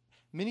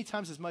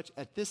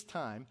this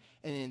time,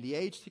 and in the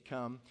age to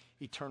come,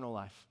 eternal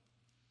life.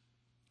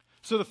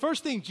 So the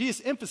first thing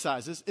Jesus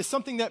emphasizes is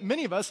something that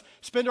many of us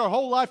spend our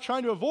whole life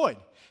trying to avoid,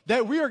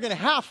 that we are going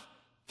to have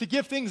to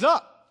give things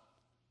up.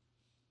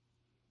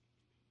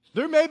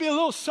 There may be a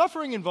little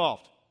suffering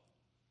involved.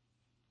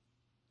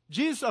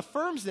 Jesus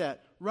affirms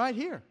that right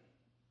here.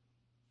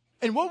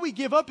 And what we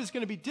give up is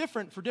going to be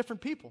different for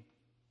different people.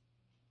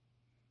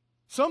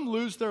 Some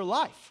lose their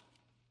life.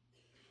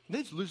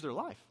 They just lose their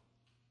life.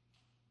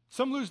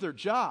 Some lose their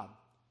job.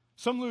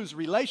 Some lose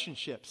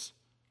relationships.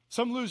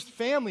 Some lose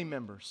family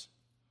members.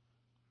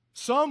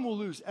 Some will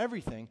lose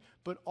everything,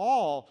 but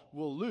all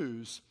will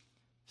lose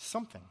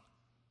something.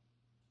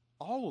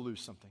 All will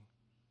lose something.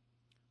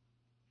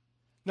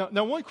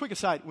 Now, one quick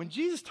aside. When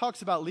Jesus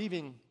talks about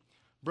leaving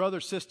brother,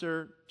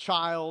 sister,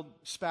 child,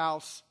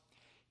 spouse,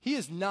 he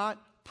is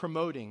not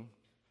promoting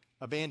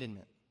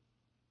abandonment.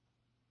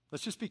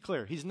 Let's just be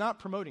clear. He's not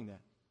promoting that.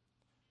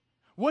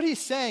 What he's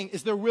saying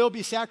is there will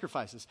be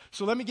sacrifices.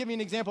 So let me give you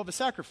an example of a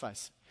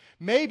sacrifice.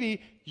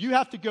 Maybe you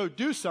have to go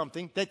do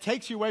something that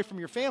takes you away from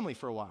your family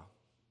for a while.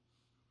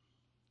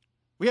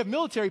 We have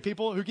military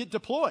people who get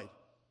deployed.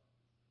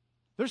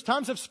 There's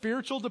times of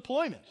spiritual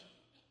deployment.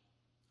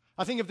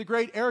 I think of the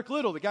great Eric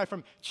Liddell, the guy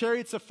from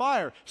Chariots of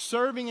Fire,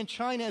 serving in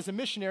China as a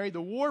missionary.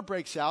 The war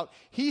breaks out.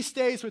 He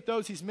stays with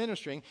those he's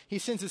ministering. He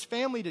sends his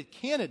family to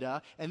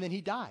Canada, and then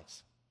he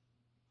dies.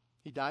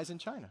 He dies in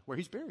China, where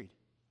he's buried.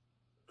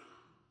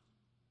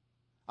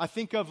 I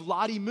think of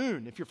Lottie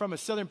Moon. If you're from a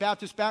Southern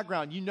Baptist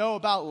background, you know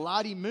about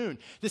Lottie Moon,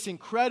 this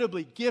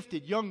incredibly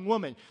gifted young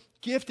woman,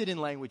 gifted in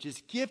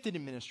languages, gifted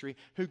in ministry,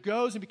 who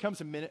goes and becomes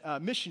a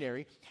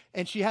missionary,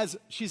 and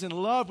she's in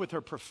love with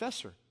her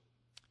professor.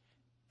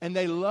 And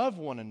they love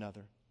one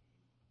another.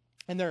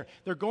 And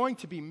they're going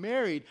to be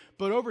married,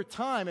 but over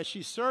time, as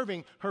she's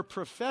serving, her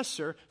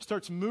professor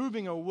starts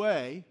moving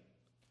away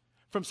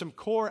from some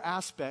core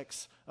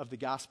aspects of the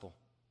gospel.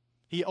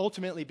 He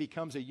ultimately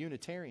becomes a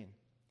Unitarian.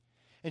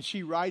 And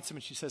she writes him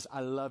and she says, I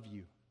love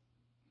you.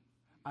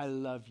 I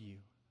love you.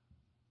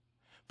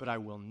 But I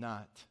will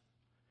not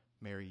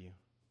marry you,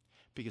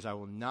 because I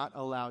will not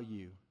allow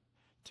you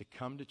to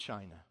come to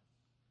China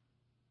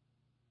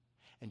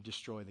and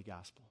destroy the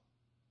gospel.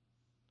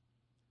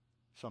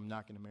 So I'm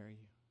not going to marry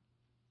you.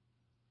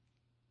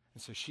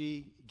 And so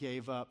she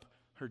gave up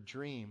her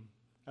dream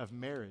of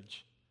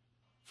marriage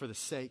for the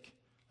sake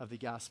of the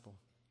gospel.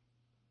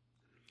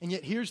 And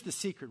yet here's the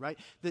secret, right?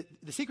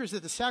 The secret is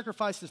that the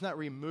sacrifice does not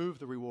remove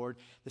the reward.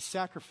 The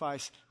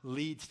sacrifice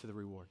leads to the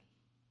reward.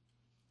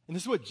 And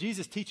this is what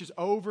Jesus teaches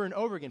over and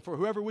over again. For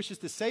whoever wishes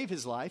to save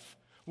his life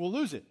will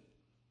lose it.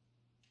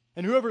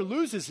 And whoever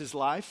loses his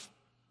life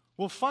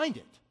will find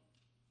it.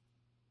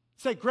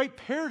 It's that great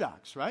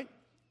paradox, right?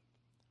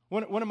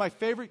 One of my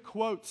favorite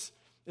quotes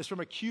is from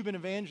a Cuban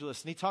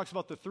evangelist, and he talks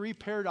about the three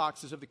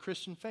paradoxes of the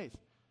Christian faith.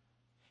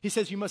 He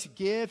says, you must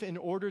give in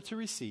order to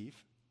receive,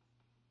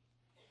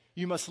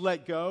 you must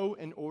let go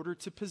in order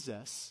to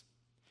possess,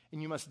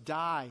 and you must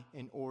die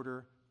in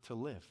order to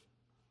live.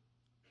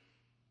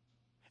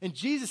 And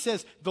Jesus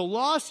says, the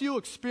loss you'll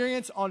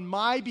experience on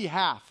my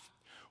behalf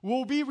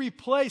will be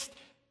replaced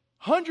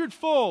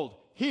 100-fold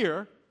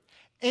here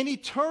in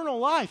eternal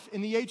life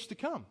in the age to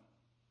come.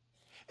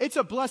 It's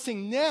a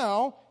blessing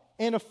now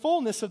and a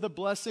fullness of the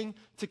blessing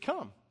to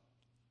come.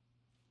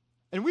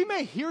 And we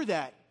may hear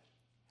that,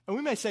 and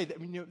we may say,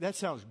 that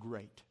sounds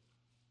great.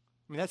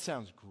 That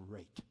sounds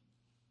great.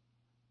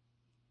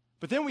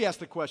 But then we ask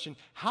the question,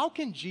 how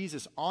can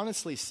Jesus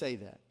honestly say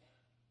that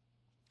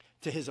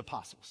to his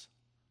apostles?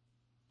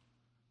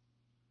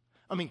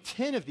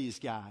 10 of these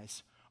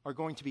guys are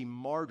going to be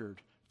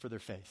martyred for their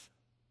faith.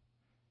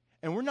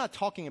 And we're not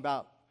talking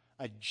about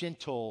a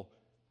gentle,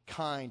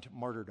 kind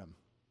martyrdom,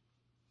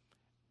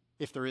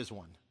 if there is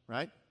one,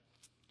 right?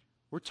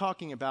 We're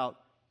talking about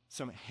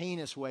some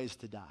heinous ways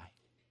to die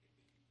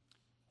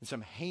and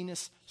some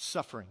heinous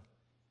suffering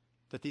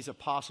that these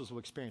apostles will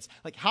experience.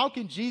 Like, how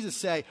can Jesus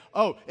say,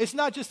 oh, it's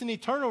not just an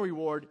eternal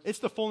reward, it's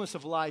the fullness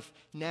of life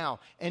now?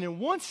 And in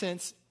one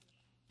sense,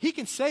 he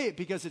can say it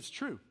because it's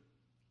true.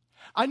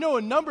 I know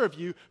a number of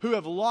you who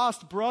have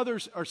lost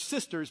brothers or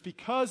sisters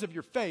because of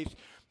your faith,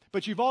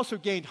 but you've also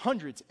gained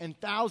hundreds and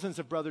thousands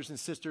of brothers and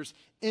sisters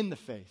in the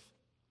faith,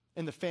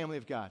 in the family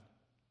of God.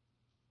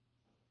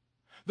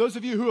 Those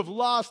of you who have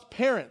lost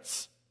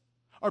parents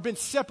or been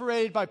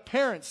separated by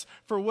parents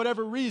for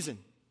whatever reason,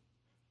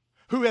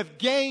 who have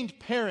gained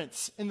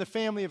parents in the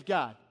family of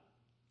God.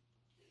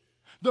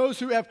 Those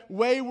who have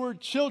wayward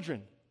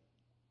children,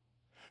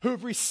 who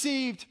have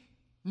received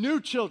new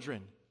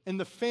children in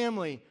the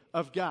family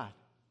of God.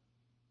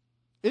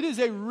 It is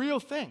a real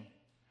thing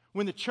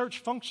when the church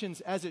functions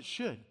as it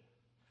should,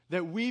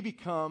 that we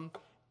become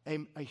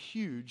a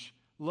huge,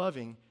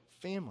 loving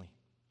family.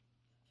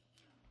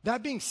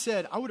 That being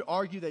said, I would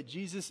argue that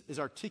Jesus is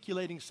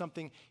articulating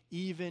something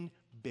even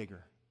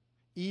bigger,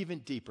 even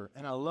deeper.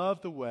 And I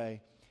love the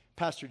way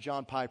Pastor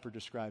John Piper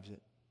describes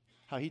it,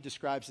 how he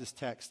describes this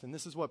text. And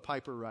this is what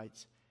Piper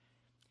writes.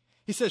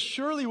 He says,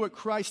 surely what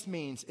Christ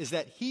means is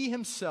that he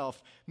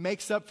himself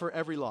makes up for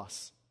every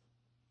loss.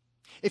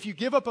 If you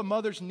give up a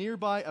mother's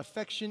nearby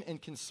affection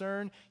and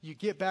concern, you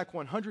get back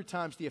 100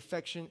 times the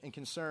affection and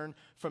concern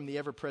from the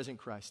ever-present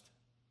Christ.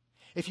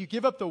 If you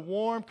give up the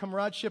warm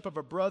comradeship of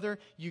a brother,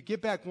 you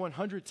get back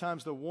 100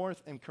 times the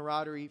warmth and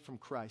camaraderie from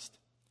Christ.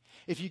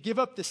 If you give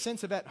up the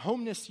sense of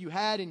at-homeness you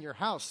had in your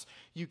house,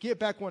 you get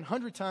back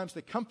 100 times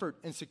the comfort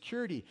and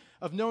security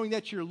of knowing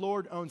that your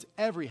Lord owns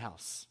every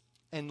house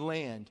and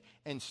land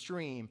and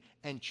stream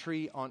and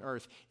tree on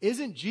earth.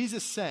 Isn't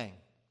Jesus saying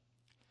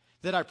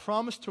that I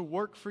promise to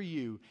work for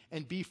you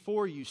and be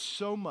for you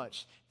so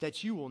much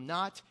that you will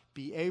not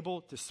be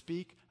able to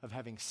speak of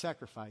having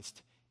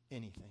sacrificed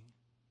anything?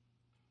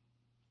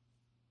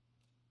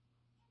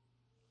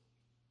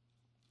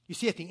 You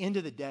see, at the end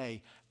of the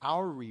day,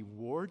 our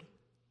reward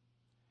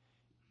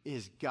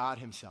is God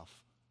himself,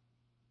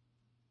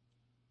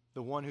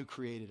 the one who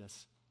created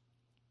us.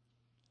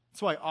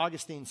 That's why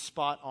Augustine's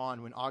spot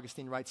on when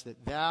Augustine writes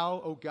that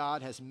thou, O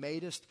God, hast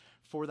made us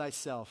for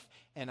thyself,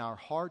 and our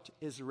heart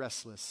is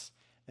restless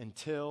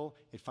until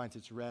it finds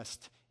its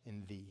rest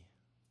in thee.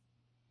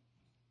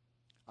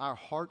 Our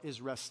heart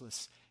is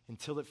restless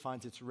until it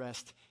finds its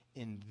rest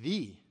in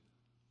thee,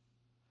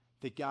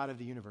 the God of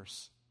the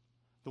universe,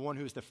 the one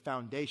who is the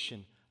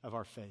foundation of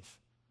our faith.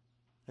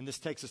 And this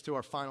takes us to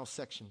our final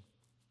section.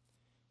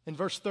 In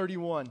verse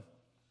 31,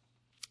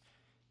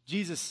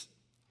 Jesus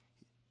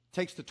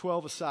takes the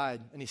 12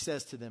 aside and he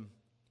says to them,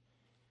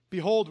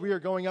 behold, we are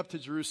going up to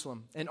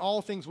Jerusalem, and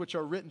all things which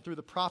are written through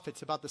the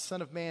prophets about the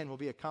Son of Man will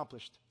be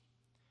accomplished.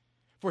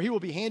 For he will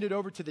be handed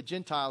over to the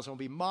Gentiles and will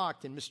be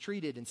mocked and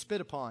mistreated and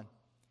spit upon.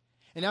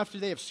 And after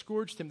they have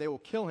scourged him, they will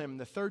kill him, and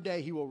the third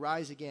day he will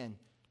rise again.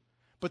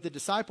 But the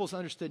disciples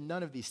understood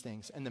none of these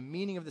things, and the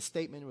meaning of the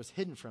statement was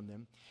hidden from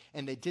them,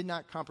 and they did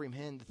not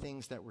comprehend the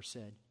things that were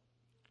said.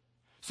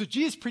 So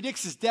Jesus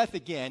predicts his death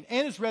again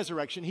and his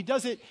resurrection. He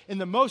does it in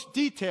the most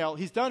detail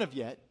he's done of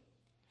yet.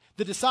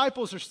 The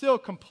disciples are still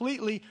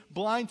completely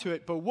blind to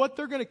it, but what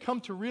they're going to come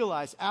to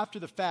realize after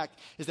the fact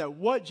is that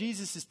what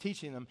Jesus is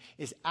teaching them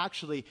is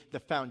actually the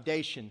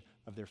foundation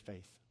of their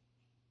faith.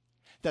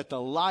 That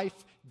the life,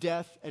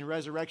 death, and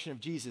resurrection of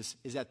Jesus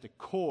is at the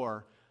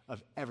core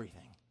of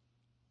everything.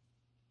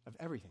 Of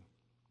everything.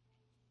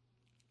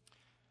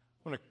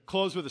 I want to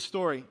close with a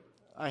story.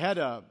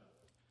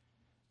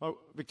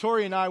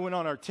 Victoria and I went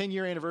on our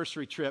 10-year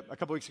anniversary trip a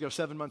couple weeks ago,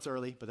 7 months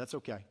early, but that's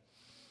okay.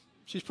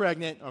 She's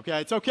pregnant,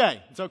 okay? It's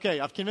okay. It's okay.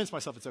 I've convinced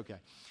myself it's okay.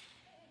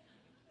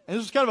 And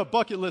this was kind of a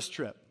bucket list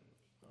trip.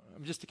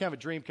 Just a kind of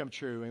a dream come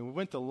true. And we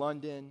went to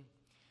London,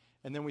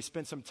 and then we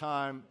spent some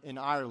time in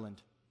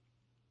Ireland.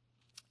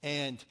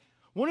 And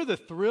one of the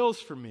thrills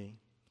for me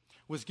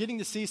was getting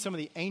to see some of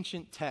the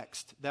ancient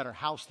texts that are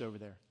housed over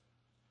there.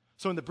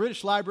 So in the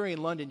British Library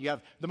in London, you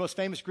have the most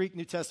famous Greek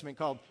New Testament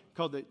called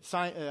the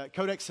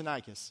Codex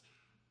Sinaiticus.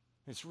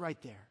 It's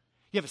right there.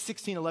 You have a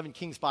 1611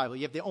 King's Bible.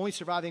 You have the only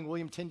surviving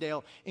William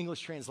Tyndale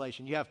English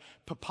translation. You have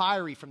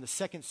papyri from the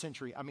 2nd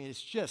century. I mean,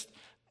 it's just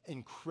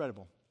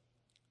incredible.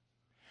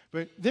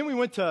 But then we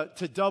went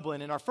to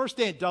Dublin, and our first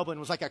day in Dublin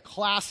was like a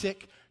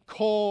classic,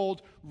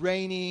 cold,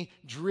 rainy,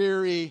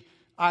 dreary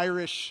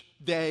Irish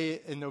day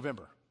in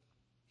November.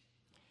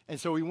 And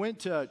so we went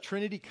to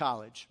Trinity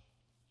College,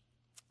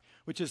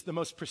 which is the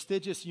most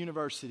prestigious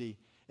university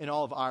in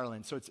all of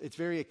Ireland. So it's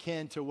very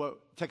akin to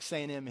what Texas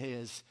A&M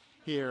is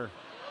here.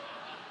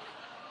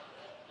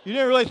 You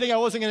didn't really think I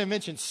wasn't going to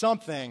mention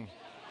something.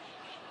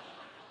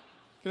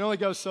 Can only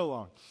go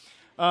so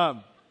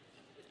long.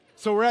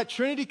 So we're at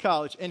Trinity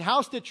College, and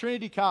housed at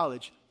Trinity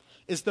College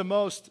is the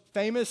most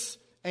famous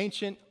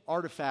ancient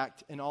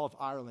artifact in all of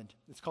Ireland.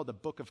 It's called the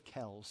Book of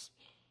Kells.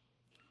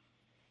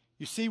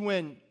 You see,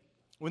 when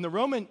the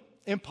Roman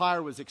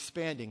Empire was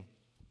expanding,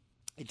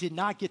 it did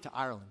not get to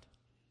Ireland.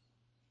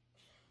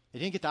 It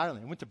didn't get to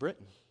Ireland. It went to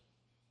Britain.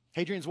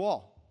 Hadrian's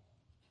Wall.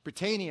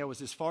 Britannia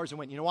was as far as it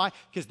went. You know why?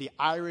 Because the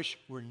Irish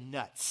were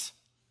nuts.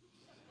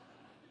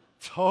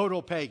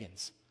 Total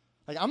pagans.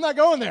 Like, I'm not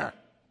going there.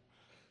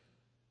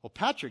 Well,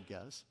 Patrick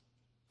goes.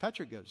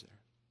 Patrick goes there.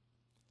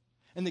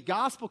 And the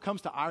gospel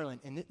comes to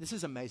Ireland, and this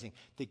is amazing.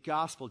 The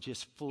gospel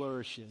just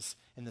flourishes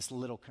in this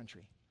little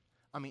country.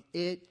 I mean,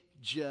 it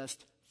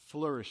just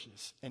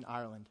flourishes in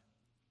Ireland.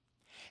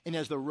 And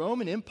as the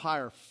Roman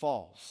Empire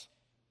falls,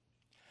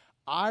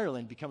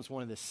 Ireland becomes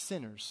one of the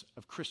centers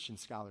of Christian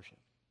scholarship.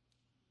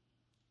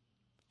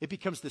 It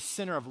becomes the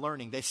center of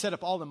learning. They set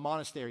up all the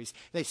monasteries.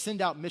 They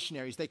send out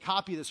missionaries. They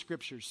copy the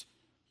scriptures.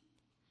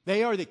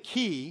 They are the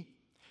key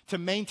to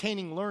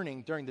maintaining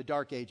learning during the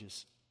Dark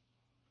Ages.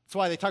 That's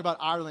why they talk about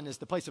Ireland as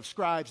the place of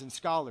scribes and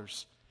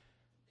scholars.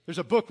 There's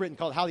a book written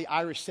called How the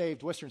Irish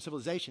Saved Western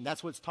Civilization.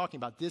 That's what it's talking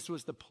about. This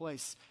was the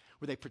place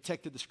where they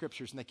protected the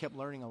scriptures and they kept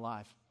learning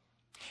alive.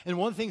 And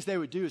one of the things they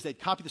would do is they'd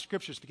copy the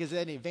scriptures because they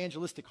had an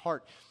evangelistic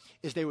heart,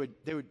 is they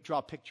would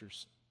draw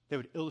pictures. They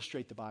would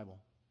illustrate the Bible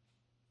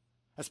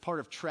as part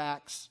of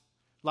tracts.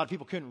 A lot of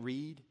people couldn't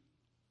read.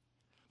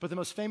 But the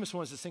most famous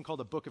one is this thing called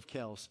the Book of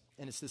Kells.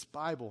 And it's this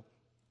Bible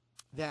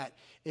that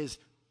is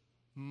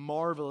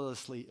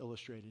marvelously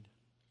illustrated.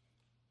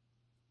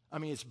 I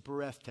mean, it's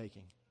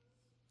breathtaking.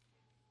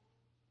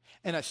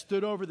 And I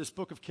stood over this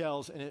Book of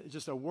Kells, and it was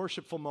just a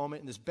worshipful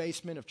moment in this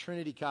basement of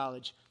Trinity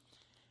College.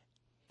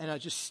 And I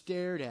just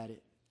stared at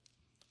it.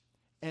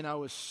 And I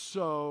was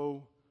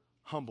so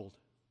humbled.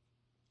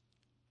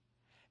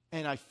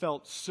 And I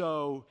felt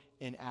so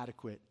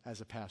inadequate as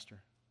a pastor.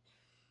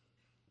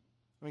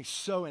 I mean,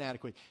 so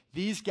inadequate.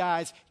 These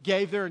guys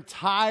gave their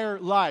entire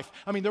life.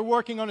 I mean, they're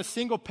working on a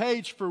single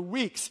page for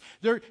weeks.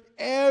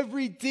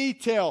 Every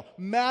detail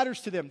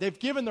matters to them. They've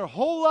given their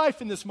whole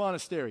life in this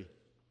monastery.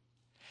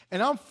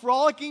 And I'm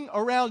frolicking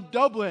around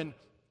Dublin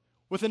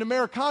with an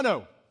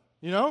Americano,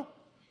 you know?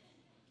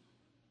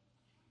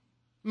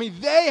 I mean,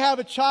 they have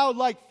a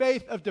childlike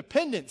faith of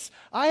dependence.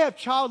 I have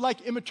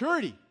childlike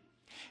immaturity.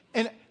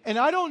 And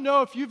I don't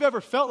know if you've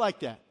ever felt like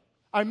that.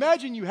 I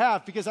imagine you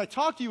have, because I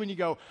talk to you and you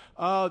go,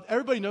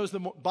 everybody knows the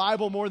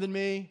Bible more than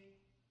me.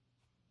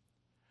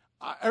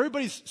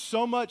 Everybody's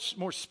so much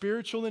more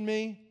spiritual than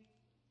me.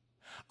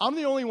 I'm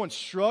the only one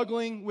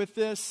struggling with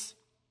this.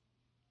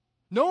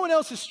 No one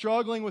else is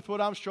struggling with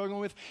what I'm struggling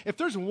with. If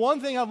there's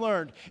one thing I've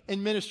learned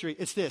in ministry,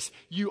 it's this.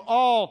 You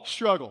all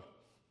struggle.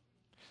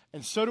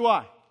 And so do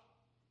I.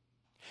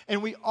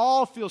 And we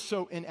all feel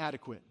so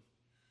inadequate.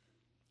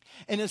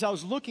 And as I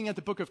was looking at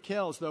the Book of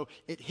Kells, though,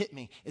 it hit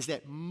me, is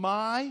that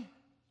my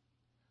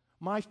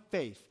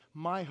faith,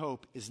 my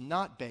hope is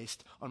not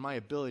based on my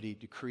ability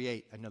to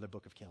create another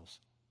Book of Kells.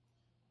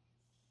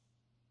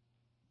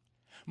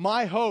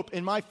 My hope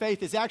and my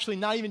faith is actually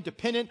not even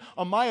dependent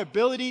on my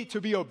ability to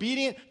be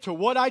obedient to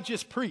what I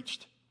just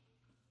preached.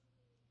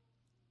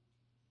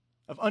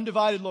 Of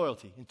undivided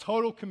loyalty and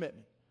total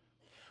commitment.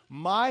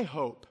 My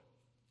hope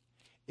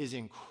is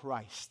in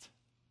Christ.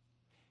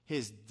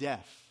 His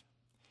death,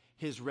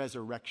 His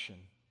resurrection,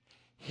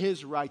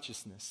 His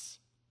righteousness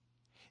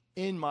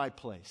in my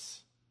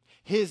place.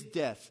 His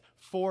death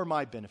for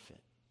my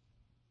benefit.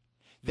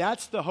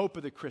 That's the hope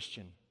of the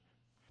Christian.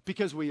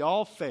 Because we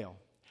all fail.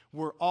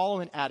 We're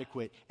all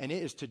inadequate. And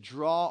it is to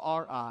draw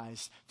our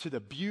eyes to the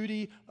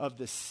beauty of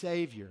the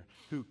Savior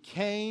who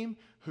came,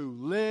 who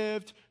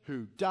lived,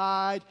 who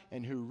died,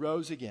 and who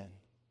rose again.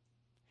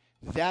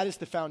 That is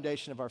the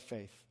foundation of our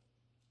faith.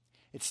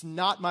 It's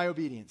not my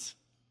obedience.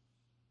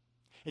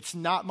 It's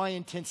not my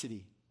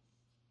intensity.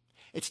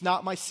 It's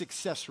not my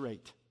success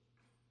rate.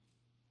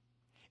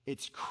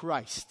 It's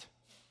Christ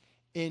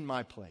in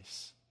my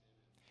place.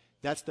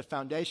 That's the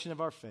foundation of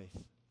our faith.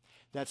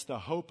 That's the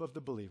hope of the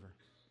believer.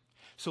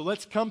 So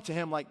let's come to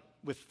Him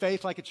with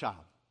faith like a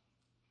child,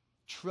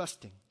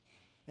 trusting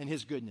in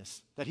His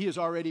goodness that He has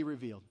already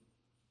revealed.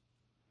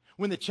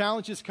 When the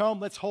challenges come,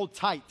 let's hold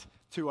tight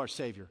to our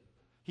Savior.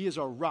 He is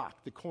our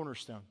rock, the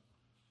cornerstone.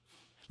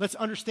 Let's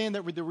understand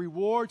that the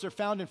rewards are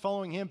found in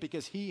following Him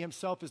because He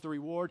Himself is the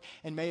reward.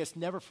 And may us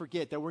never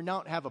forget that we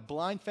not have a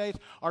blind faith.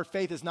 Our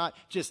faith is not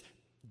just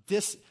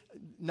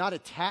not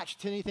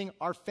attached to anything.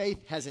 Our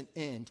faith has an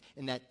end,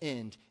 and that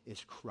end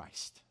is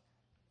Christ.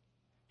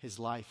 His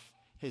life,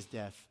 His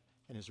death,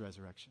 and His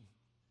resurrection.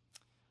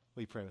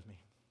 Will you pray with me?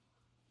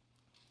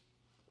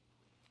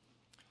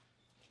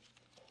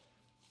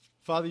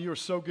 Father, you are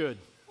so good.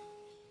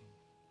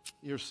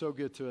 You're so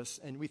good to us.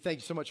 And we thank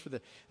you so much for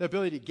the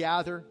ability to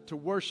gather, to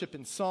worship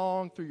in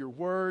song, through your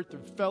word,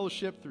 through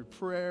fellowship, through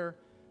prayer.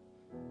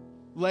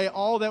 Lay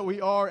all that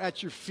we are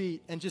at your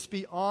feet and just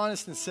be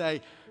honest and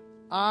say,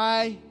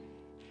 I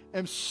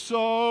am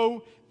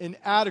so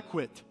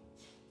inadequate.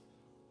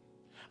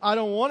 I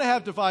don't want to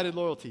have divided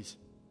loyalties.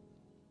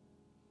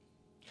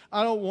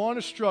 I don't want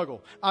to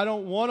struggle. I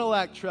don't want to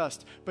lack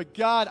trust. But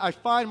God, I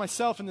find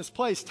myself in this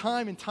place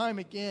time and time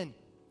again.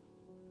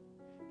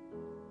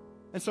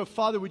 And so,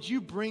 Father, would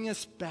you bring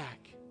us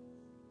back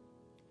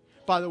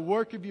by the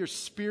work of your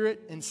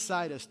Spirit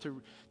inside us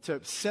to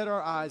set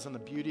our eyes on the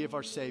beauty of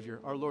our Savior,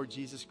 our Lord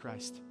Jesus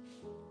Christ.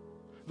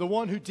 The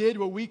one who did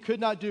what we could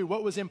not do.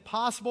 What was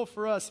impossible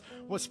for us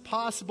was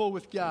possible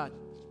with God.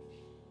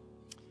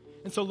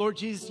 And so, Lord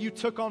Jesus, you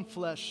took on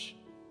flesh.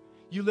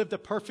 You lived a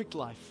perfect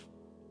life.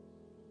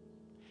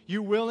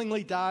 You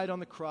willingly died on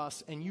the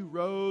cross and you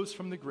rose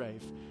from the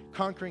grave,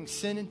 conquering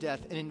sin and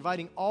death and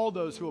inviting all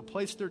those who will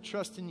place their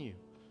trust in you,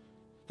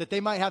 that they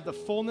might have the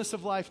fullness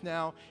of life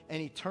now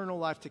and eternal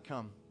life to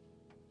come.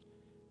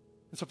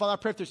 And so, Father, I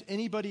pray if there's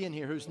anybody in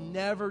here who's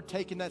never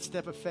taken that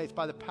step of faith,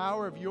 by the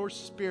power of your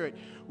Spirit,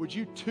 would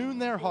you tune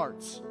their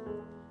hearts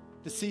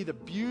to see the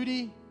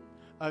beauty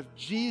of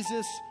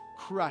Jesus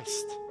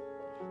Christ,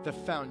 the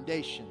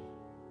foundation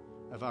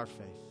of our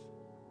faith.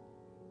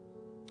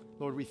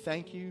 Lord, we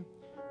thank you.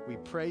 We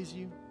praise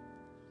you.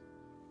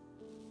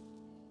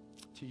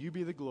 To you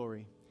be the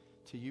glory.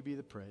 To you be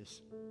the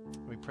praise.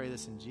 We pray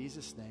this in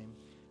Jesus' name.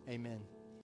 Amen.